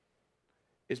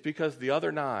is because the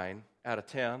other 9 out of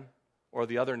 10 or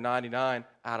the other 99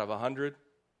 out of 100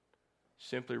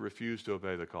 simply refuse to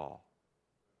obey the call.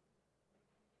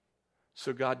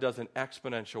 So God does an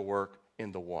exponential work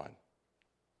in the one.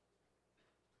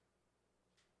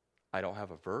 I don't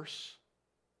have a verse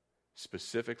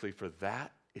specifically for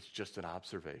that. It's just an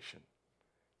observation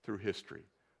through history,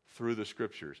 through the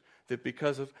scriptures, that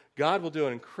because of God will do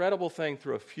an incredible thing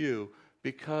through a few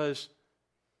because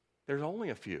there's only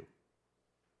a few.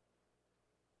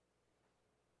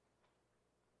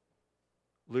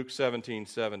 Luke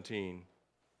 17:17,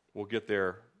 we'll get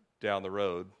there down the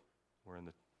road. We're in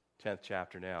the 10th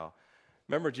chapter now.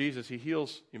 Remember Jesus, he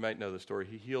heals, you might know the story,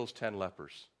 he heals 10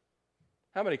 lepers.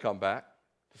 How many come back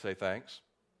to say thanks?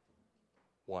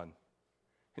 1.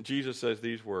 And Jesus says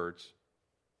these words,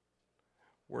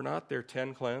 were not there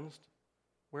 10 cleansed?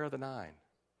 Where are the 9?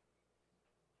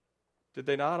 Did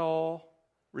they not all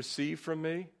receive from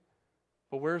me?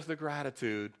 But where's the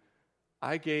gratitude?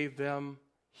 I gave them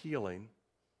healing,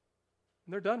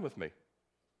 and they're done with me.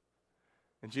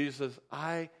 And Jesus says,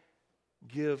 I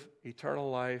give eternal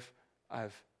life.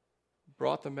 I've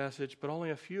brought the message, but only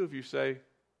a few of you say,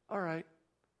 all right,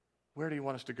 where do you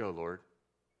want us to go, Lord?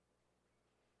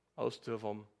 Most of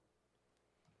them,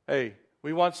 hey,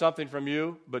 we want something from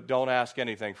you, but don't ask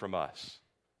anything from us.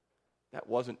 That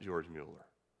wasn't George Mueller.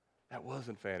 That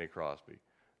wasn't Fanny Crosby.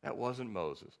 That wasn't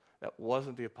Moses. That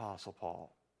wasn't the Apostle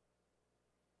Paul.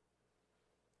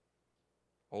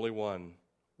 Only one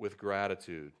with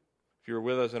gratitude. If you were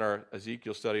with us in our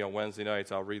Ezekiel study on Wednesday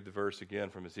nights, I'll read the verse again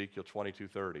from Ezekiel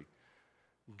 22:30.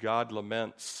 God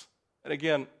laments. And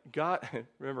again, God,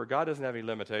 remember, God doesn't have any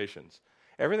limitations.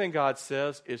 Everything God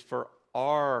says is for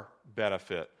our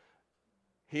benefit.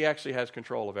 He actually has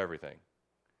control of everything.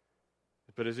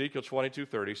 But Ezekiel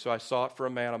 22:30, so I sought for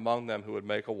a man among them who would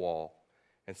make a wall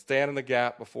and stand in the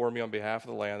gap before me on behalf of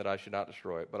the land that I should not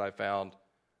destroy it. But I found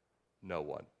no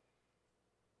one.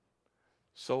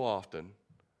 So often,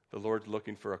 the Lord's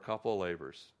looking for a couple of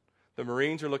laborers. The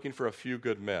Marines are looking for a few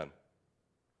good men.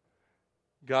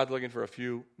 God's looking for a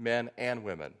few men and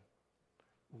women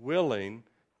willing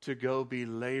to go be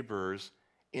laborers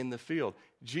in the field.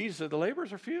 Jesus said the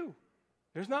laborers are few.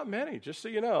 There's not many. Just so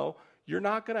you know, you're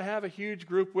not going to have a huge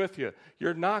group with you.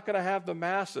 You're not going to have the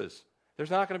masses. There's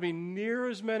not going to be near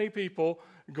as many people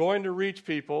going to reach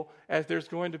people as there's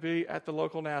going to be at the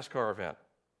local NASCAR event.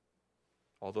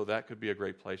 Although that could be a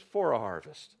great place for a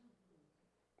harvest.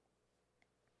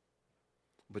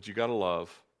 But you got to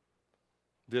love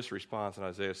this response in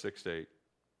Isaiah 6:8.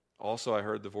 Also I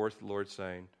heard the voice of the Lord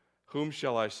saying, whom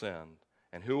shall I send,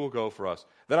 and who will go for us?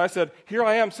 Then I said, here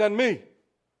I am, send me.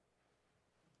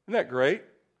 Isn't that great?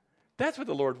 That's what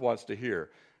the Lord wants to hear.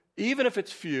 Even if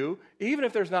it's few, even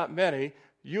if there's not many,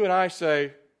 you and I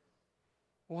say,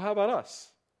 well, how about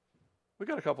us? We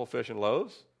got a couple fish and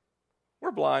loaves.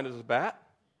 We're blind as a bat.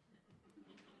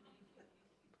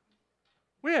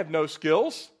 We have no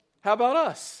skills. How about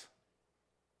us?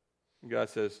 And God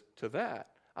says, to that,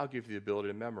 I'll give you the ability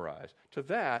to memorize. To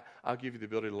that, I'll give you the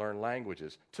ability to learn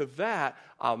languages. To that,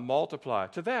 I'll multiply.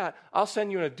 To that, I'll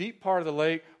send you in a deep part of the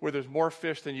lake where there's more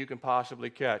fish than you can possibly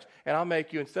catch. And I'll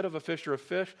make you, instead of a fisher of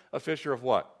fish, a fisher of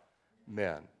what?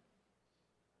 Men.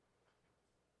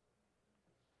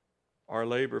 Our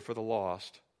labor for the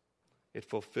lost, it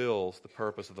fulfills the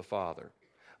purpose of the Father.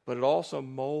 But it also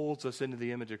molds us into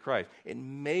the image of Christ. It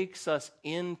makes us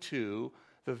into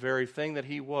the very thing that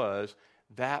he was,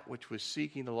 that which was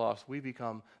seeking the lost. We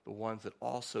become the ones that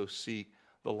also seek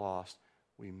the lost.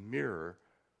 We mirror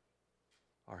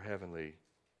our heavenly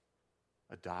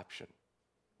adoption.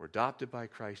 We're adopted by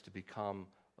Christ to become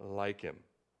like him.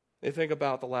 They think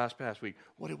about the last past week.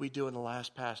 What did we do in the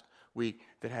last past week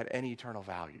that had any eternal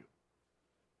value?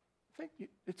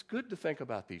 It's good to think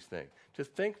about these things. To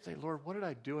think, say, Lord, what did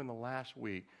I do in the last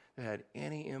week that had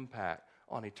any impact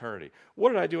on eternity? What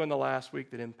did I do in the last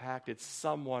week that impacted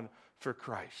someone for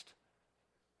Christ?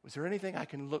 Was there anything I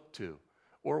can look to?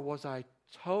 Or was I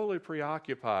totally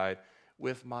preoccupied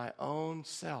with my own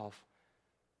self?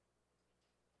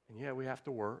 And yeah, we have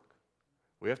to work.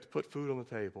 We have to put food on the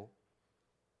table.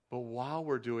 But while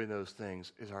we're doing those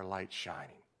things, is our light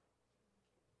shining?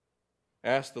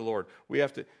 Ask the Lord. We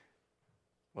have to,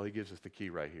 well, he gives us the key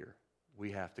right here.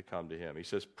 We have to come to him. He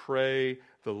says, pray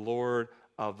the Lord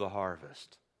of the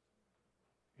harvest.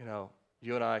 You know,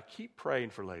 you and I keep praying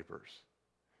for laborers.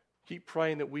 Keep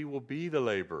praying that we will be the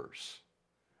laborers.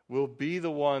 We'll be the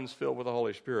ones filled with the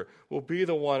Holy Spirit. We'll be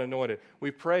the one anointed.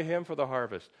 We pray him for the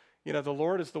harvest. You know, the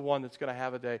Lord is the one that's going to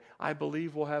have a day. I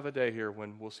believe we'll have a day here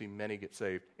when we'll see many get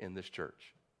saved in this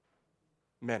church.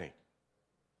 Many.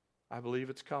 I believe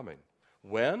it's coming.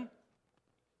 When?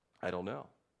 I don't know.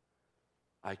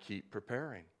 I keep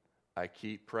preparing. I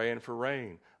keep praying for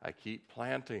rain. I keep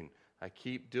planting. I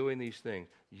keep doing these things.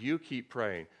 You keep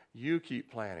praying. You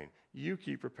keep planting. You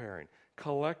keep preparing.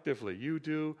 Collectively, you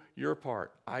do your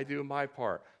part. I do my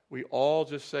part. We all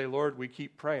just say, Lord, we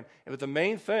keep praying. But the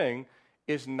main thing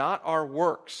is not our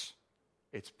works.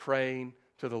 It's praying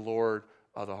to the Lord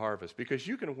of the harvest. Because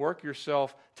you can work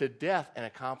yourself to death and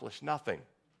accomplish nothing.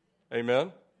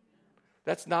 Amen?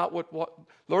 That's not what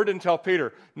Lord didn't tell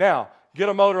Peter. Now, get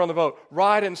a motor on the boat.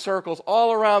 Ride in circles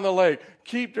all around the lake.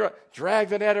 Drag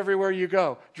the net everywhere you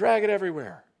go. Drag it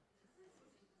everywhere.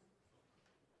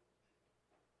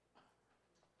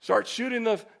 Start shooting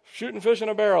fish in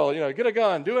a barrel. You know, get a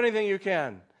gun. Do anything you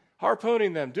can.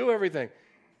 Harpooning them. Do everything.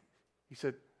 He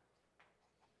said,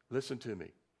 listen to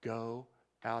me. Go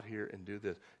out here and do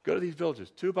this. Go to these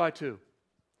villages, 2 by 2.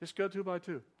 Just go 2 by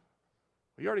 2. Well,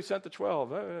 you already sent the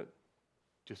 12.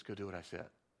 Just go do what I said.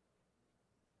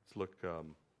 Let's look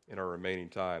in our remaining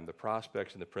time, the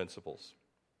prospects and the principles.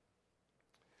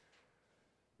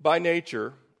 By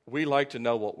nature, we like to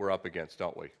know what we're up against,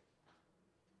 don't we?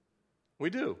 We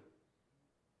do.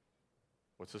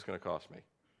 What's this going to cost me? Is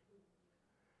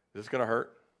this going to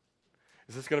hurt?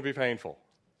 Is this going to be painful?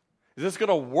 Is this going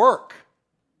to work?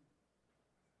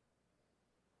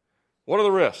 What are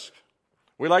the risks?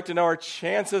 We like to know our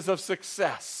chances of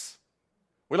success.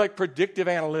 We like predictive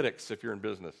analytics if you're in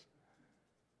business.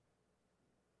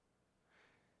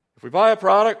 If we buy a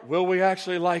product, will we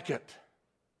actually like it?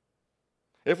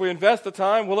 If we invest the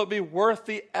time, will it be worth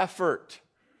the effort?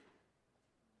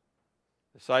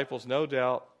 Disciples, no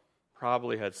doubt,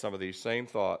 probably had some of these same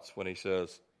thoughts when he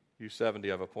says, you 70,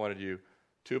 I've appointed you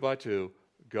 2 by 2,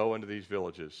 go into these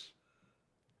villages.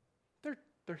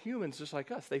 They're humans just like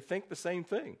us. They think the same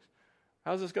things.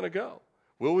 How's this going to go?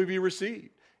 Will we be received?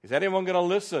 Is anyone going to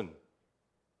listen?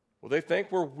 Will they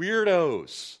think we're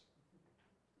weirdos?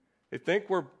 They think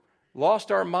we're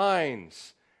lost our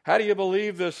minds. How do you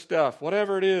believe this stuff?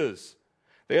 Whatever it is.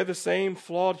 They have the same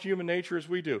flawed human nature as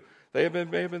we do. They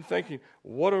may have been thinking,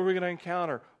 what are we going to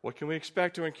encounter? What can we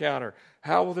expect to encounter?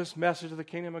 How will this message of the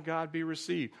kingdom of God be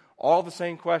received? All the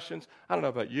same questions. I don't know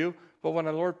about you, but when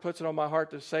the Lord puts it on my heart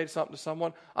to say something to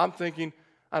someone, I'm thinking,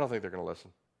 I don't think they're going to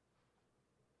listen.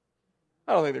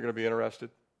 I don't think they're going to be interested.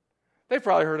 They've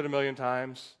probably heard it a million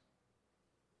times.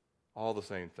 All the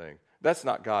same thing. That's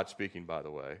not God speaking, by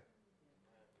the way.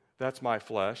 That's my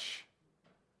flesh.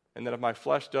 And then if my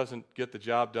flesh doesn't get the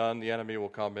job done, the enemy will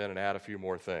come in and add a few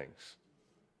more things.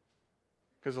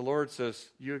 Because the Lord says,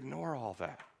 you ignore all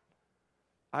that.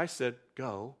 I said,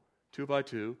 go, 2 by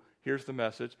 2. Here's the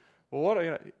message. Well,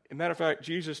 as a matter of fact,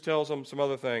 Jesus tells them some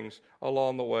other things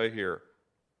along the way here.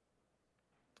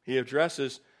 He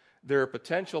addresses their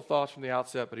potential thoughts from the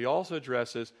outset, but he also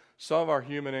addresses some of our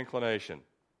human inclination.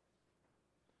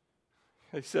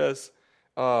 He says,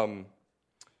 don't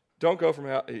go from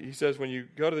house. He says, when you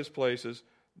go to these places,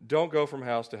 don't go from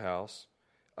house to house.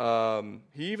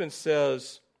 He even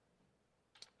says,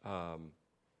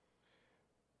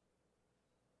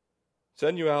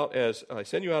 send you out as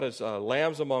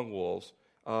lambs among wolves.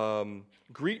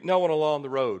 Greet no one along the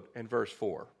road in verse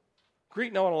 4.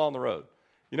 Greet no one along the road.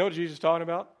 You know what Jesus is talking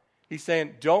about? He's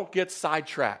saying, don't get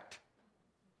sidetracked.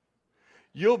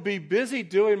 You'll be busy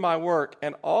doing my work,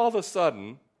 and all of a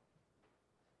sudden,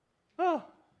 there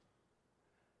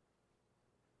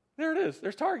it is.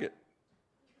 There's Target.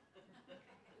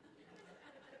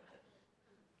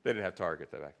 They didn't have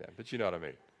Target back then, but you know what I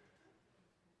mean.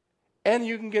 And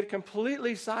you can get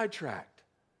completely sidetracked.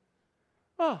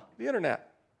 Oh, the internet.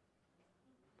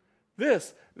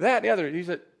 This, that, and the other. He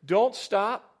said, don't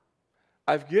stop.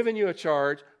 I've given you a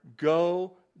charge.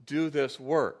 Go do this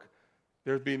work.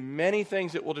 There'll be many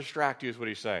things that will distract you, is what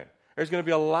he's saying. There's going to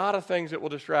be a lot of things that will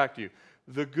distract you.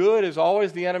 The good is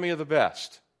always the enemy of the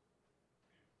best.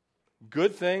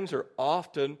 Good things are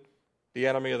often the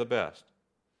enemy of the best.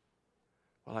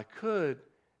 Well, I could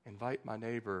invite my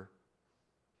neighbor,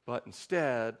 but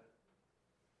instead,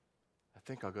 I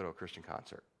think I'll go to a Christian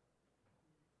concert.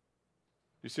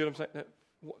 You see what I'm saying?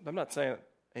 I'm not saying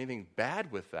anything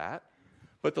bad with that,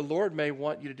 but the Lord may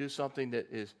want you to do something that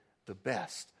is the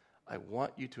best. I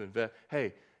want you to invest.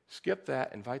 Hey, skip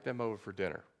that, invite them over for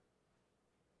dinner.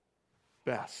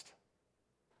 Best.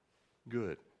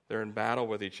 Good. They're in battle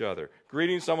with each other.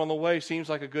 Greeting someone on the way seems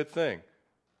like a good thing.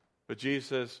 But Jesus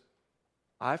says,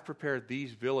 I've prepared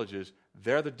these villages.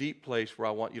 They're the deep place where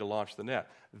I want you to launch the net.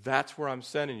 That's where I'm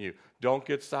sending you. Don't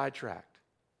get sidetracked.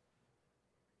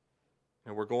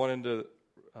 And we're going into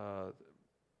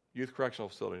youth correctional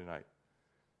facility tonight.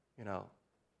 You know,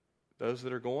 those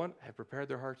that are going have prepared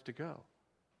their hearts to go.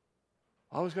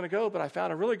 I was going to go, but I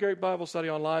found a really great Bible study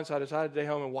online, so I decided to stay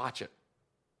home and watch it.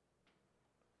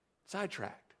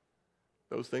 Sidetracked.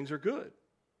 Those things are good.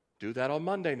 Do that on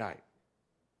Monday night.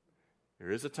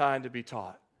 There is a time to be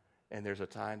taught, and there's a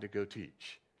time to go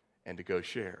teach and to go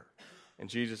share. And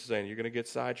Jesus is saying, you're going to get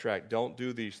sidetracked. Don't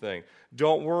do these things.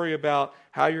 Don't worry about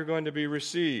how you're going to be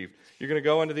received. You're going to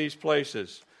go into these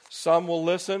places. Some will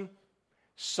listen,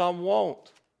 some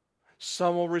won't.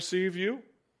 Some will receive you.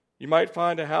 You might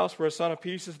find a house where a son of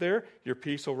peace is there. Your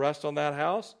peace will rest on that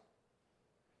house.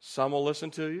 Some will listen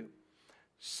to you.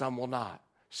 Some will not.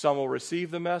 Some will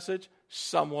receive the message.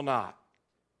 Some will not.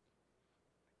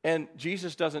 And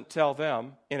Jesus doesn't tell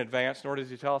them in advance, nor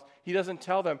does he tell us. He doesn't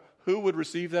tell them who would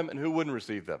receive them and who wouldn't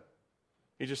receive them.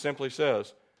 He just simply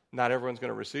says, not everyone's going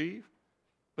to receive,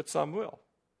 but some will.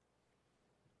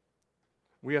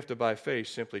 We have to, by faith,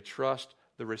 simply trust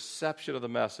the reception of the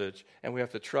message, and we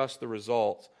have to trust the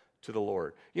results to the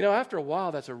Lord. You know, after a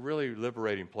while, that's a really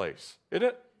liberating place, isn't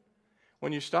it?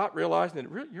 When you stop realizing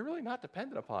that you're really not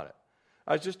dependent upon it.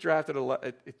 I was just drafted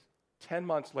 10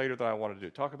 months later than I wanted to do.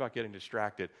 Talk about getting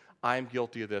distracted. I'm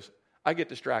guilty of this. I get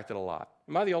distracted a lot.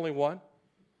 Am I the only one?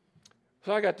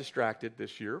 So I got distracted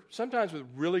this year, sometimes with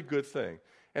really good thing.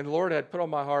 And the Lord had put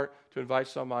on my heart to invite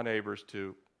some of my neighbors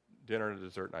to dinner and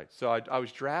dessert night. So I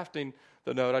was drafting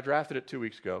the note. I drafted it 2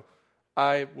 weeks ago.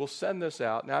 I will send this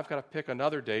out. Now I've got to pick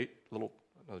another date,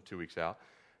 another 2 weeks out.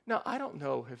 Now, I don't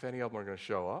know if any of them are going to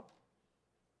show up.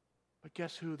 But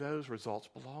guess who those results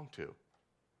belong to?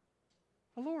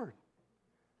 The Lord.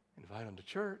 Invite them to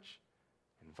church.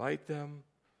 Invite them.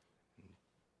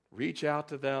 Reach out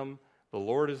to them. The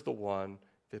Lord is the one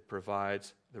that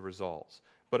provides the results.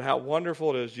 But how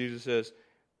wonderful it is, Jesus says,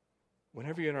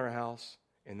 whenever you're in our house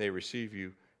and they receive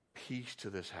you, peace to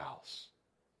this house.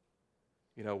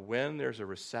 You know, when there's a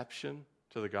reception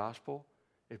to the gospel,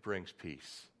 it brings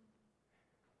peace.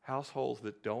 Households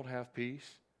that don't have peace,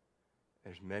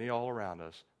 there's many all around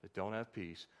us that don't have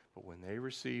peace, but when they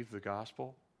receive the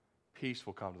gospel, peace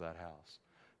will come to that house.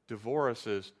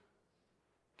 Divorces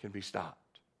can be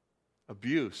stopped.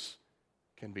 Abuse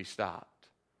can be stopped.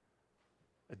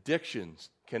 Addictions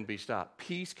can be stopped.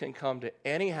 Peace can come to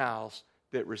any house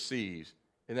that receives.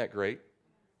 Isn't that great?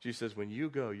 Jesus says, when you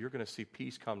go, you're going to see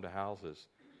peace come to houses.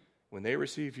 When they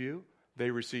receive you,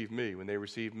 they receive me. When they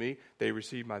receive me, they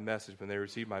receive my message. When they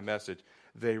receive my message,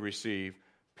 they receive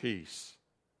peace.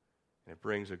 And it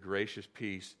brings a gracious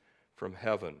peace from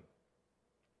heaven.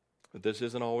 But this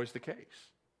isn't always the case.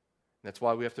 That's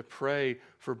why we have to pray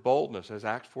for boldness, as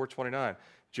Acts 4:29,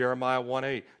 Jeremiah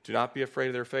 1:8, do not be afraid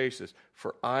of their faces,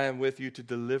 for I am with you to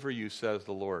deliver you, says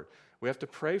the Lord. We have to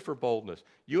pray for boldness.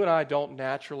 You and I don't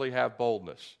naturally have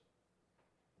boldness.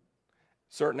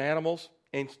 Certain animals,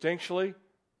 instinctually,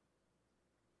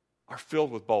 are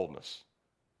filled with boldness.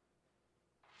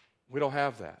 We don't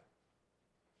have that.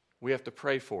 We have to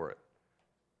pray for it.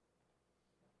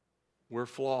 We're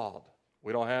flawed.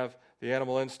 We don't have the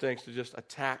animal instincts to just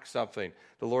attack something.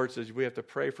 The Lord says we have to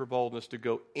pray for boldness to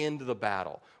go into the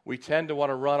battle. We tend to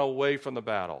want to run away from the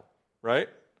battle, right?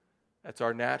 That's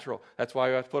our natural. That's why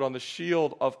we have to put on the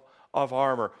shield of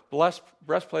armor,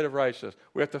 breastplate of righteousness.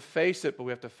 We have to face it, but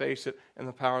we have to face it in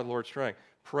the power of the Lord's strength.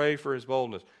 Pray for his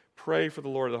boldness. Pray for the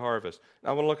Lord of the harvest.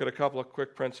 Now, I want to look at a couple of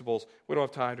quick principles. We don't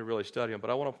have time to really study them, but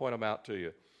I want to point them out to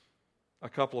you. A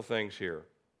couple of things here.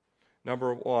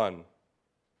 Number one,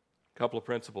 a couple of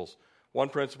principles. One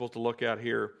principle to look at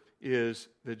here is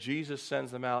that Jesus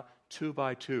sends them out 2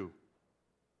 by 2.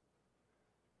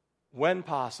 When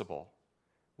possible,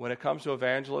 when it comes to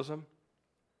evangelism,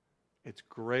 it's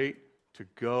great to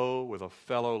go with a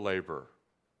fellow laborer,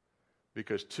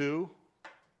 because 2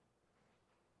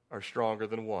 are stronger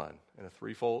than one. And a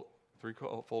threefold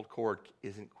cord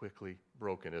isn't quickly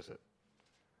broken, is it?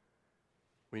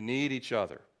 We need each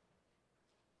other.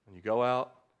 When you go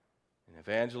out in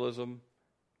evangelism,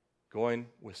 going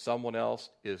with someone else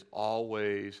is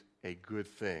always a good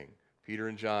thing. Peter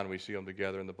and John, we see them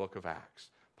together in the book of Acts.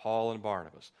 Paul and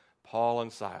Barnabas, Paul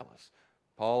and Silas,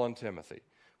 Paul and Timothy.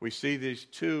 We see these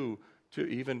two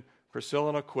even Priscilla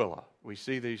and Aquila. We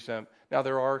see these. Now,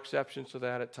 there are exceptions to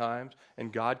that at times,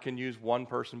 and God can use one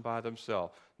person by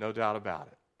themselves, no doubt about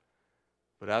it.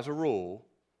 But as a rule,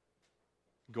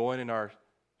 going in our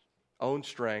own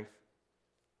strength,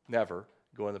 never.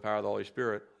 Going in the power of the Holy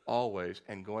Spirit, always.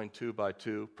 And going 2 by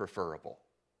 2, preferable.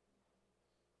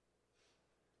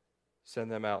 Send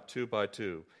them out 2 by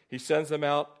 2. He sends them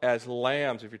out as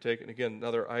lambs, if you're taking, again,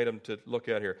 another item to look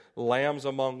at here. Lambs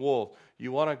among wolves.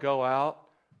 You want to go out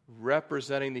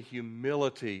representing the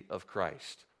humility of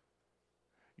Christ.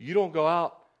 You don't go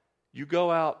out, you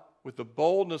go out with the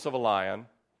boldness of a lion,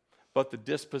 but the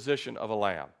disposition of a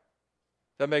lamb.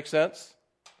 That make sense?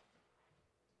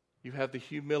 You have the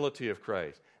humility of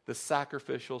Christ, the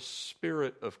sacrificial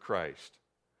spirit of Christ.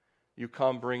 You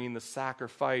come bringing the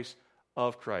sacrifice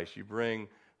of Christ. You bring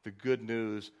the good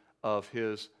news of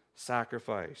his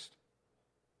sacrifice.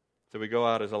 So we go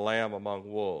out as a lamb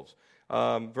among wolves.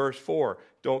 Verse 4,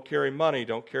 don't carry money,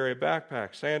 don't carry a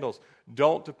backpack, sandals.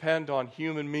 Don't depend on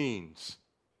human means.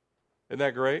 Isn't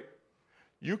that great?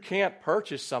 You can't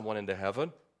purchase someone into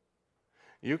heaven.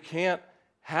 You can't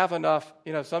have enough,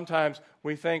 sometimes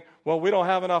we think, well, we don't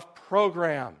have enough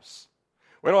programs.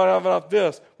 We don't have enough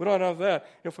this. We don't have enough that.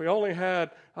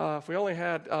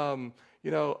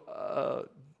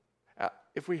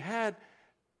 If we had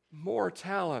more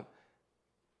talent,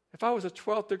 if I was a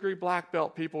 12th degree black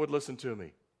belt, people would listen to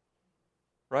me.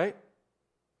 Right?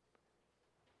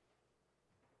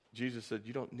 Jesus said,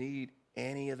 you don't need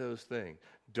any of those things.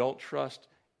 Don't trust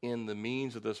in the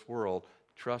means of this world.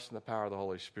 Trust in the power of the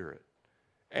Holy Spirit.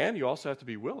 And you also have to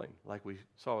be willing, like we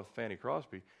saw with Fanny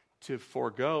Crosby, to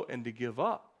forego and to give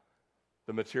up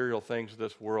the material things of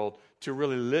this world, to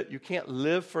really live. You can't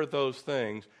live for those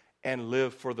things and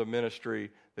live for the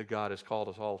ministry that God has called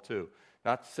us all to.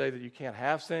 Not to say that you can't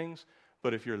have things,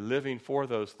 but if you're living for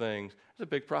those things, there's a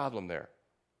big problem there.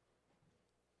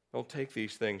 Don't take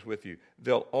these things with you.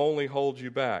 They'll only hold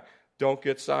you back. Don't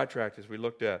get sidetracked, as we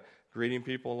looked at. Greeting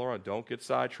people, Laura, don't get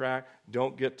sidetracked.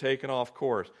 Don't get taken off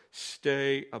course.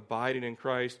 Stay abiding in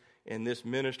Christ in this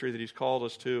ministry that he's called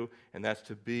us to, and that's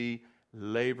to be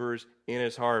laborers in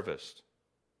his harvest.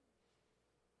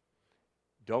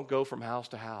 Don't go from house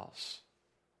to house.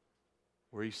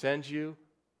 Where he sends you,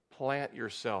 plant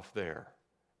yourself there.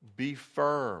 Be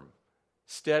firm,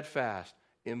 steadfast,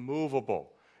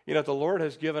 immovable. The Lord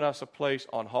has given us a place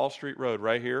on Hall Street Road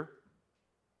right here.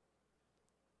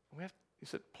 He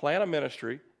said, plant a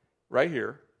ministry right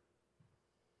here.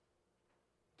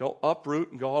 Don't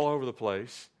uproot and go all over the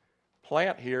place.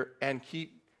 Plant here and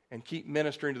keep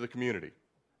ministering to the community.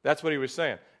 That's what he was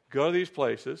saying. Go to these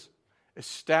places,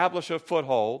 establish a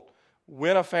foothold,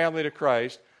 win a family to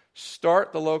Christ,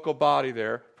 start the local body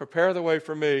there, prepare the way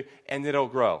for me, and it'll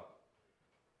grow.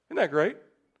 Isn't that great?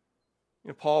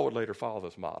 Paul would later follow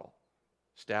this model.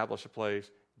 Establish a place,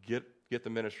 get the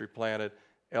ministry planted,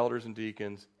 elders and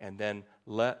deacons, and then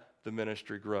let the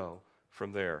ministry grow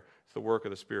from there. It's the work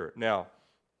of the Spirit. Now,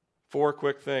 4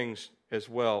 quick things as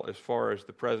well as far as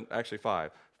the present, actually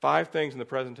 5. 5 things in the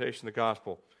presentation of the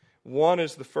gospel. 1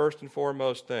 is the first and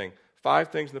foremost thing. 5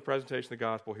 things in the presentation of the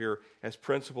gospel here as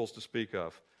principles to speak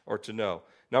of or to know.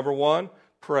 Number 1,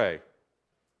 pray.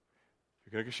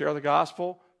 If you're going to share the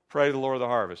gospel, pray to the Lord of the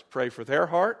harvest. Pray for their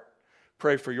heart.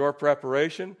 Pray for your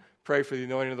preparation. Pray for the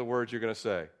anointing of the words you're going to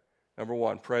say. Number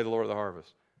 1, pray to the Lord of the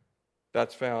harvest.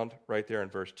 That's found right there in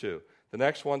verse 2. The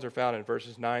next ones are found in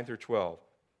verses 9 through 12.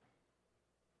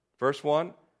 Verse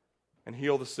 1, and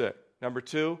heal the sick. Number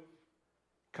 2,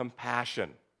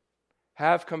 compassion.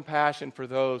 Have compassion for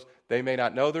those. They may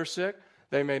not know they're sick.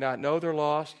 They may not know they're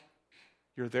lost.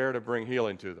 You're there to bring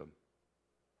healing to them.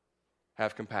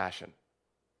 Have compassion.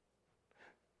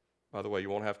 By the way, you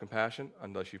won't have compassion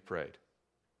unless you've prayed.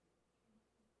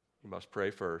 You must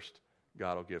pray first.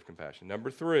 God will give compassion.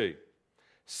 Number 3,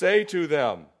 say to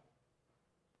them.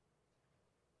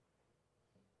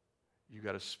 You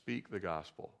got to speak the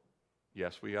gospel.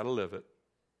 Yes, we got to live it,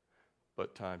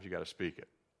 but times you got to speak it.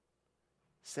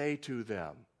 Say to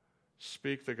them,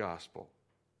 speak the gospel.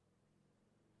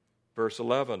 Verse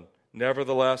 11,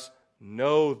 nevertheless,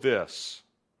 know this.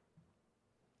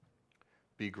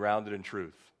 Be grounded in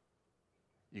truth.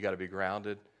 You got to be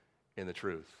grounded in the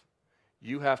truth.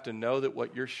 You have to know that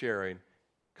what you're sharing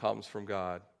comes from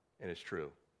God and is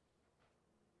true.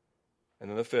 And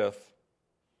then the fifth,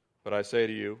 but I say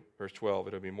to you, verse 12,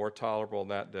 it'll be more tolerable in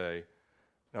that day.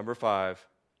 Number 5,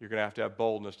 you're going to have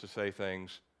boldness to say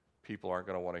things people aren't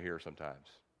going to want to hear sometimes.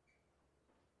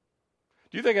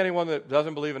 Do you think anyone that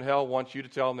doesn't believe in hell wants you to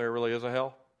tell them there really is a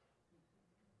hell?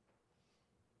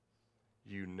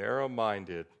 You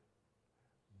narrow-minded,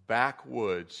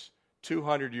 backwoods,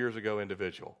 200 years ago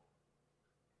individual.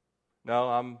 No,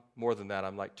 I'm more than that.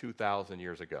 I'm like 2,000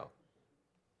 years ago.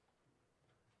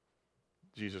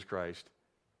 Jesus Christ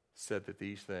said that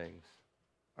these things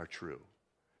are true.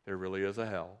 There really is a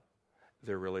hell.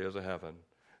 There really is a heaven.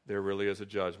 There really is a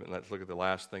judgment. Let's look at the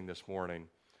last thing this morning,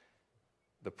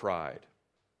 the pride.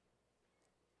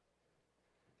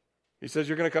 He says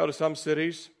you're going to go to some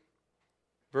cities,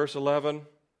 verse 11,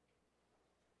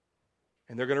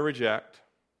 and they're going to reject.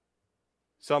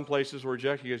 Some places will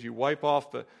reject because you wipe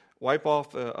off the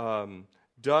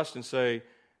dust and say,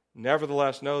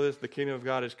 nevertheless, know this, the kingdom of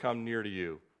God has come near to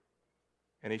you.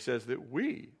 And he says that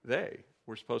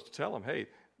we're supposed to tell them, hey,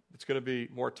 it's going to be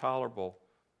more tolerable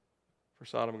for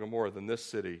Sodom and Gomorrah than this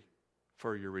city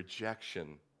for your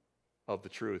rejection of the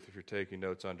truth, if you're taking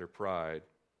notes under pride.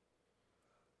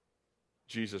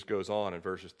 Jesus goes on in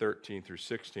verses 13 through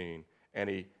 16, and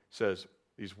he says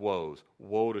these woes.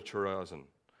 Woe to Chorazin.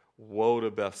 Woe to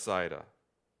Bethsaida.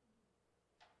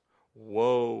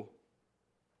 Woe,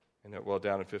 and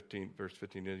down in verse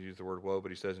 15, he doesn't use the word woe,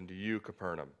 but he says, and to you,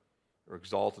 Capernaum, or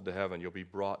exalted to heaven, you'll be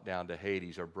brought down to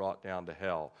Hades or brought down to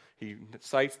hell. He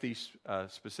cites these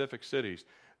specific cities.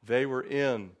 They were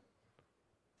in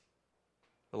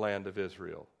the land of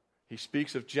Israel. He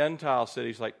speaks of Gentile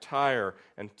cities like Tyre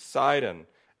and Sidon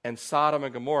and Sodom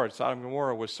and Gomorrah. Sodom and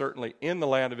Gomorrah was certainly in the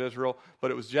land of Israel, but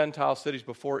it was Gentile cities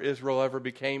before Israel ever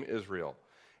became Israel.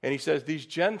 And he says these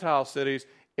Gentile cities,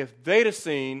 if they'd have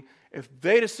seen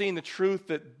the truth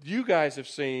that you guys have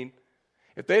seen,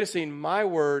 if they'd have seen my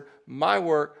word, my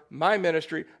work, my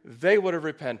ministry, they would have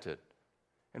repented.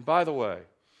 And by the way,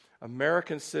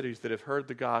 American cities that have heard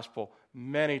the gospel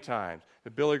many times,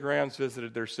 the Billy Grahams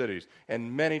visited their cities,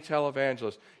 and many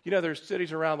televangelists. You know, there's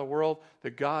cities around the world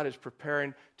that God is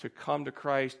preparing to come to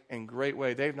Christ in great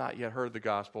way. They've not yet heard the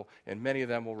gospel, and many of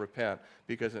them will repent,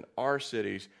 because in our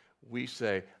cities, we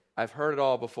say, I've heard it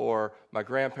all before. My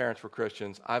grandparents were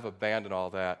Christians. I've abandoned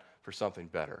all that for something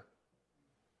better.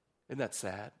 Isn't that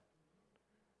sad?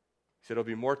 He said it'll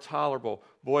be more tolerable.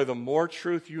 Boy, the more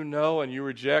truth you know and you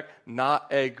reject, not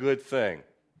a good thing.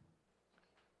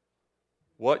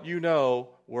 What you know,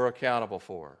 we're accountable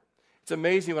for. It's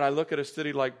amazing when I look at a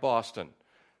city like Boston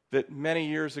that many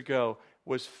years ago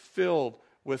was filled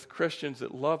with Christians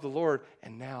that love the Lord,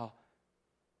 and now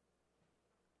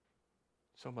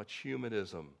so much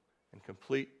humanism and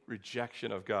complete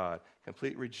rejection of God,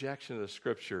 complete rejection of the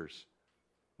Scriptures.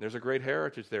 There's a great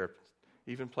heritage there.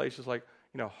 Even places like,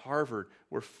 Harvard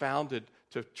were founded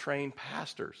to train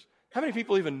pastors. How many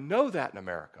people even know that in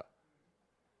America?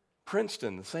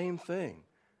 Princeton, the same thing.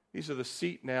 These are the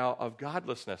seat now of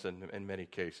godlessness in many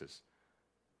cases.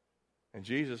 And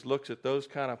Jesus looks at those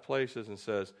kind of places and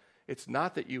says, it's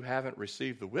not that you haven't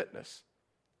received the witness.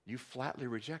 You flatly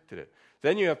rejected it.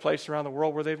 Then you have places around the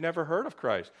world where they've never heard of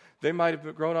Christ. They might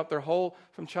have grown up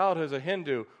from childhood as a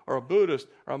Hindu or a Buddhist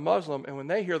or a Muslim, and when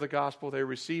they hear the gospel, they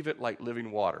receive it like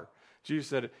living water. Jesus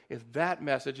said, if that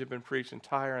message had been preached in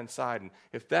Tyre and Sidon,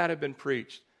 if that had been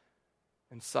preached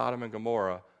in Sodom and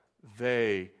Gomorrah,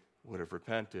 they would have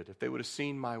repented. If they would have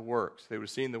seen my works, they would have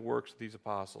seen the works of these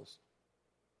apostles.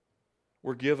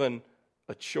 We're given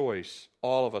a choice.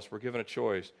 All of us, we're given a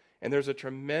choice. And there's a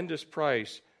tremendous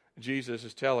price, Jesus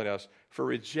is telling us, for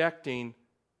rejecting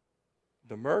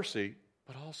the mercy,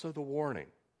 but also the warning.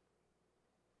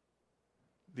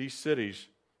 These cities,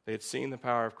 they had seen the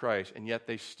power of Christ, and yet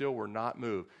they still were not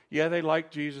moved. Yeah, they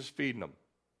liked Jesus feeding them,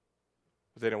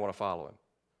 but they didn't want to follow him.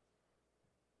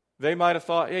 They might have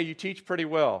thought, hey, you teach pretty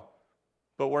well,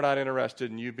 but we're not interested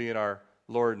in you being our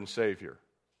Lord and Savior.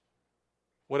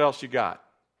 What else you got?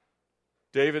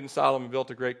 David and Solomon built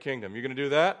a great kingdom. You going to do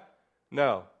that?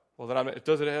 No. Well, then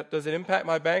does it impact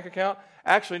my bank account?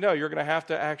 Actually, no. You're going to have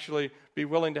to actually be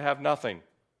willing to have nothing.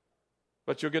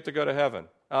 But you'll get to go to heaven.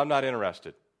 I'm not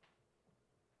interested.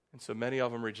 And so many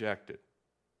of them rejected.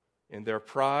 In their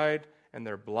pride and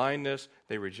their blindness,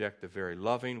 they reject the very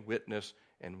loving witness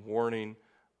and warning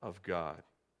of God.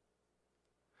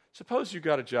 Suppose you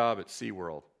got a job at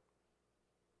SeaWorld.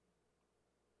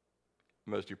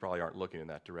 Most of you probably aren't looking in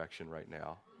that direction right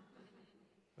now.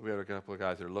 We have a couple of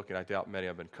guys that are looking. I doubt many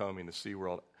have been combing the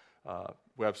SeaWorld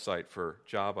website for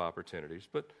job opportunities.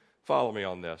 But follow me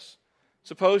on this.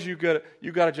 Suppose you got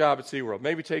a job at SeaWorld.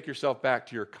 Maybe take yourself back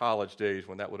to your college days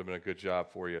when that would have been a good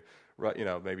job for you,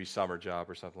 right? Maybe summer job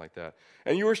or something like that.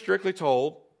 And you were strictly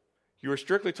told,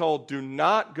 do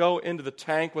not go into the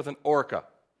tank with an orca.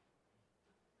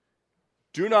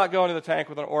 Do not go into the tank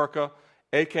with an orca,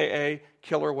 a.k.a.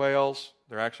 killer whales.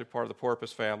 They're actually part of the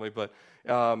porpoise family. But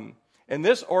and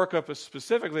this orca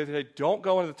specifically, they say, don't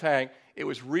go into the tank. It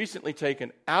was recently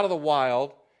taken out of the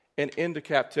wild and into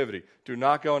captivity. Do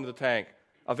not go into the tank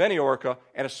of any orca,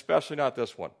 and especially not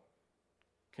this one.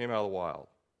 Came out of the wild.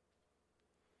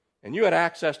 And you had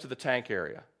access to the tank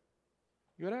area.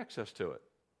 You had access to it.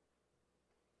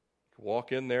 You could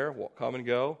walk in there, come and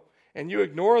go, and you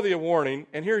ignore the warning,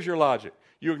 and here's your logic.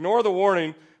 You ignore the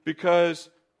warning because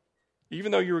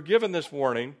even though you were given this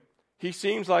warning, he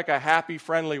seems like a happy,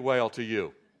 friendly whale to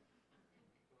you.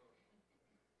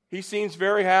 He seems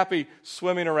very happy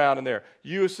swimming around in there.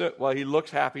 You assume, well, he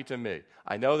looks happy to me.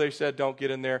 I know they said don't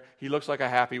get in there. He looks like a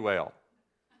happy whale.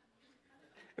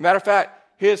 As a matter of fact,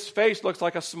 his face looks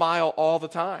like a smile all the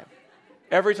time.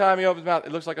 Every time he opens his mouth,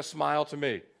 it looks like a smile to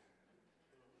me.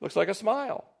 Looks like a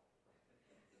smile.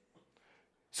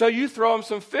 So you throw him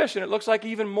some fish, and it looks like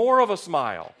even more of a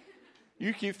smile.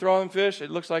 You keep throwing him fish,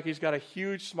 it looks like he's got a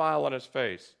huge smile on his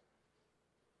face.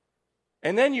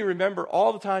 And then you remember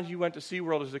all the times you went to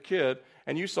SeaWorld as a kid,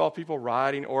 and you saw people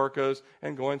riding orcas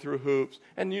and going through hoops.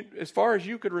 And as far as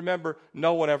you could remember,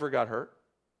 no one ever got hurt.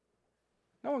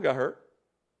 No one got hurt.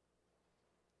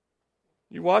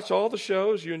 You watched all the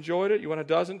shows, you enjoyed it, you went a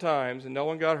dozen times, and no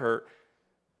one got hurt.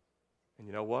 And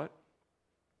you know what?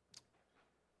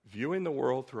 Viewing the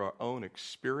world through our own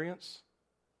experience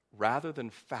rather than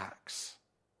facts.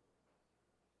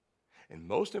 And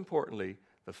most importantly,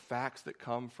 the facts that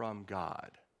come from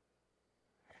God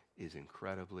is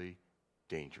incredibly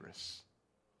dangerous.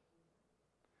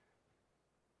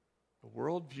 The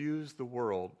world views the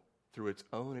world through its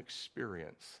own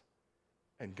experience.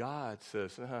 And God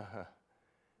says,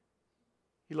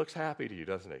 he looks happy to you,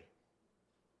 doesn't he?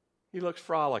 He looks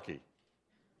frolicky.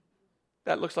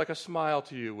 That looks like a smile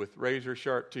to you with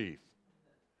razor-sharp teeth.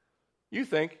 You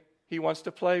think he wants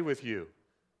to play with you.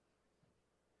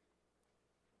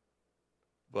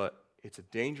 But it's a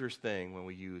dangerous thing when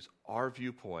we use our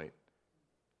viewpoint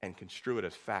and construe it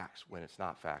as facts when it's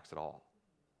not facts at all.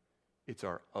 It's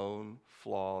our own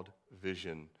flawed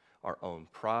vision, our own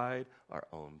pride, our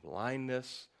own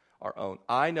blindness, our own,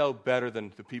 I know better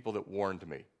than the people that warned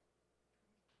me.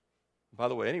 By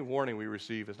the way, any warning we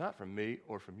receive is not from me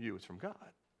or from you, it's from God.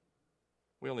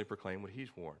 We only proclaim what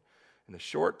he's warned. In the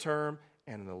short term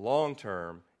and in the long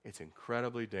term, it's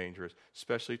incredibly dangerous,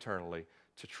 especially eternally,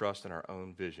 to trust in our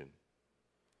own vision.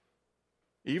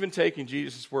 Even taking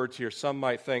Jesus' words here, some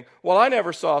might think, well, I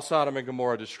never saw Sodom and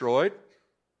Gomorrah destroyed.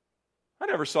 I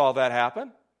never saw that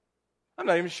happen. I'm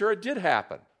not even sure it did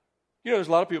happen. There's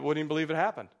a lot of people who wouldn't even believe it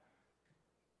happened.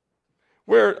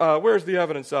 Where's the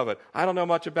evidence of it? I don't know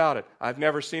much about it. I've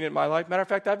never seen it in my life. Matter of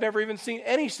fact, I've never even seen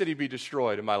any city be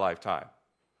destroyed in my lifetime.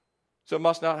 So it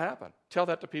must not happen. Tell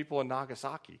that to people in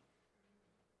Nagasaki.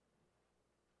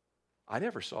 I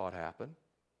never saw it happen,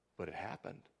 but it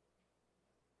happened.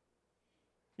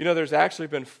 There's actually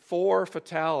been 4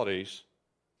 fatalities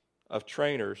of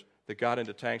trainers that got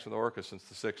into tanks with orcas since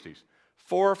the 60s.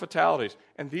 4 fatalities.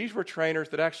 And these were trainers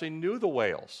that actually knew the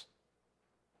whales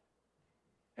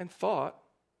and thought,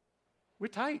 we're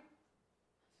tight.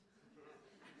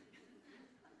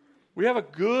 We have a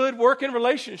good working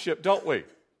relationship, don't we?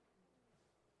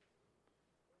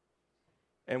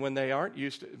 And when they aren't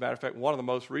used to, as a matter of fact, one of the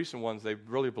most recent ones, they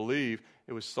really believe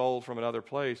it was sold from another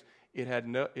place. It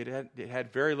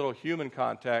had very little human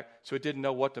contact, so it didn't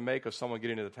know what to make of someone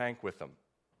getting into the tank with them.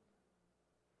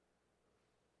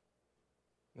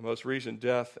 The most recent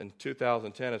death in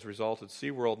 2010 has resulted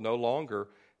SeaWorld no longer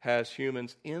has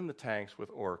humans in the tanks with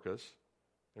orcas.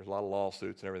 There's a lot of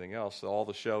lawsuits and everything else. So all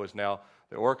the show is now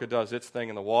the orca does its thing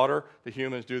in the water, the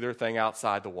humans do their thing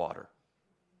outside the water.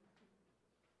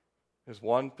 There's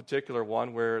one particular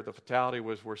one where the fatality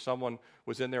was where someone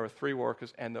was in there with 3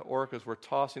 orcas, and the orcas were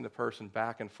tossing the person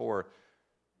back and forth.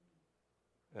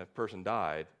 That person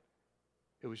died.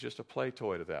 It was just a play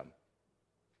toy to them.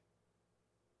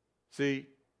 See,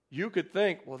 you could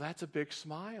think, well, that's a big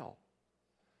smile.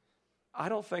 I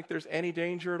don't think there's any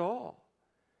danger at all.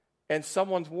 And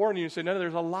someone's warning you and say, no,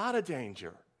 there's a lot of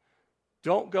danger.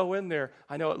 Don't go in there.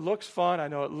 I know it looks fun. I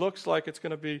know it looks like it's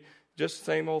going to be just the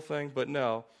same old thing, but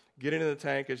no. Getting in the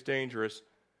tank is dangerous,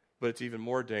 but it's even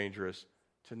more dangerous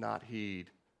to not heed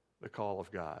the call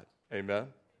of God. Amen?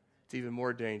 It's even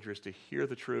more dangerous to hear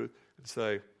the truth and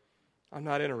say, I'm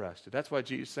not interested. That's why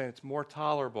Jesus is saying it's more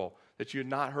tolerable that you had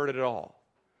not heard it at all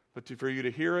but for you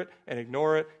to hear it and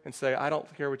ignore it and say, I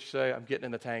don't care what you say, I'm getting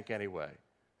in the tank anyway.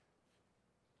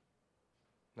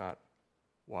 Not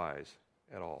wise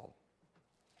at all.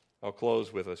 I'll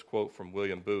close with this quote from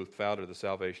William Booth, founder of the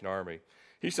Salvation Army.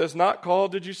 He says, not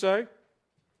called, did you say?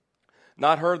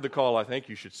 Not heard the call, I think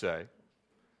you should say.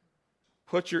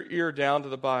 Put your ear down to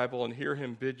the Bible and hear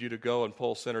him bid you to go and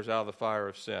pull sinners out of the fire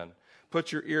of sin.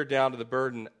 Put your ear down to the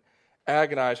burden,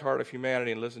 agonized heart of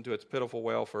humanity and listen to its pitiful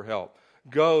wail for help.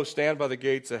 Go, stand by the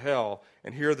gates of hell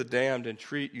and hear the damned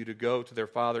entreat you to go to their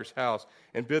Father's house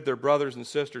and bid their brothers and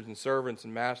sisters and servants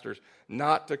and masters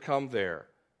not to come there.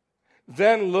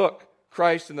 Then look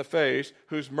Christ in the face,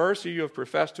 whose mercy you have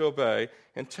professed to obey,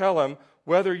 and tell him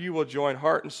whether you will join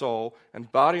heart and soul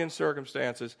and body and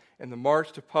circumstances in the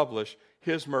march to publish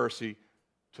his mercy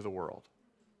to the world.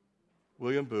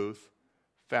 William Booth,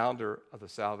 founder of the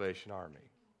Salvation Army.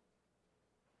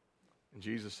 And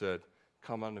Jesus said,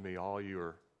 come unto me, all you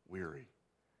are weary,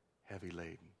 heavy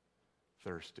laden,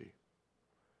 thirsty.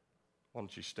 Why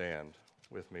don't you stand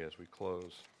with me as we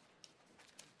close?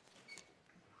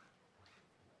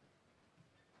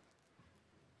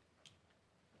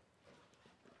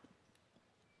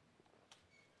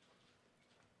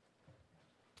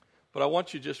 But I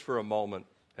want you just for a moment,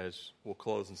 as we'll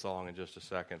close in song in just a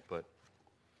second, but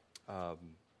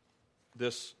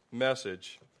this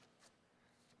message,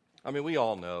 I mean, we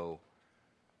all know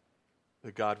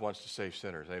that God wants to save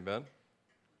sinners, amen?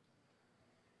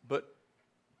 But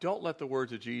don't let the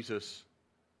words of Jesus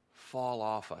fall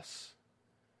off us.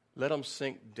 Let them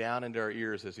sink down into our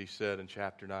ears, as he said in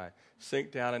chapter 9.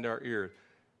 Sink down into our ears.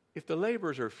 If the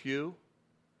laborers are few,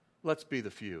 let's be the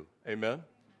few, amen?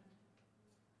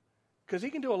 Because he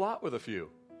can do a lot with a few.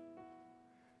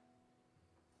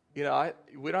 You know,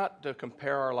 we're not to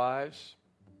compare our lives,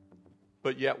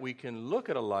 but yet we can look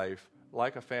at a life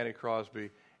like a Fanny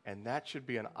Crosby, and that should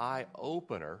be an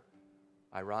eye-opener,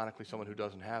 ironically someone who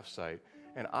doesn't have sight,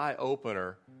 an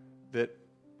eye-opener that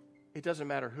it doesn't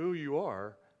matter who you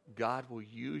are, God will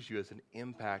use you as an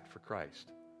impact for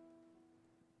Christ.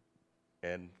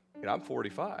 And I'm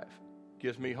 45.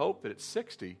 Gives me hope that at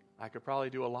 60, I could probably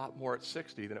do a lot more at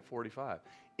 60 than at 45,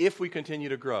 if we continue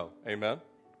to grow. Amen?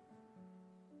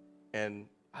 And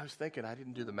I was thinking, I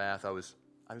didn't do the math.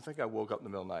 I think I woke up in the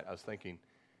middle of the night. I was thinking,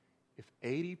 if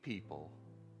 80 people,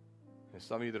 and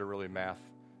some of you that are really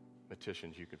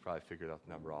mathematicians, you could probably figure out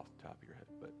the number off the top of your head.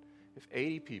 But if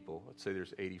 80 people, let's say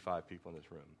there's 85 people in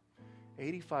this room,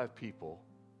 85 people,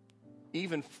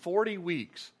 even 40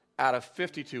 weeks out of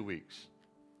 52 weeks,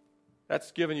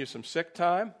 that's giving you some sick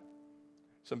time,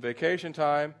 some vacation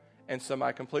time, and some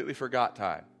I completely forgot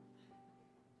time.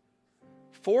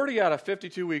 40 out of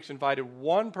 52 weeks invited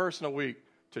one person a week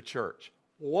to church.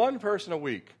 One person a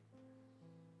week.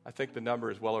 I think the number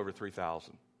is well over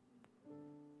 3,000.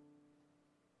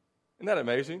 Isn't that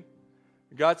amazing?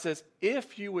 God says,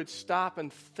 if you would stop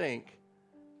and think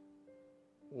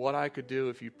what I could do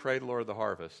if you prayed, Lord of the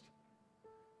harvest,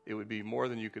 it would be more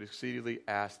than you could exceedingly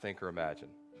ask, think, or imagine.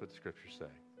 That's what the scriptures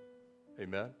say.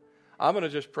 Amen? I'm going to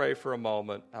just pray for a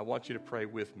moment. I want you to pray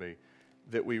with me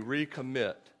that we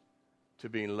recommit to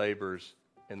being laborers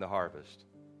in the harvest.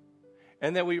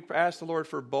 And that we ask the Lord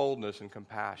for boldness and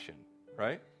compassion,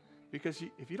 right? Because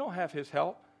if you don't have his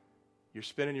help, you're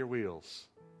spinning your wheels.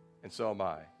 And so am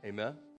I. Amen?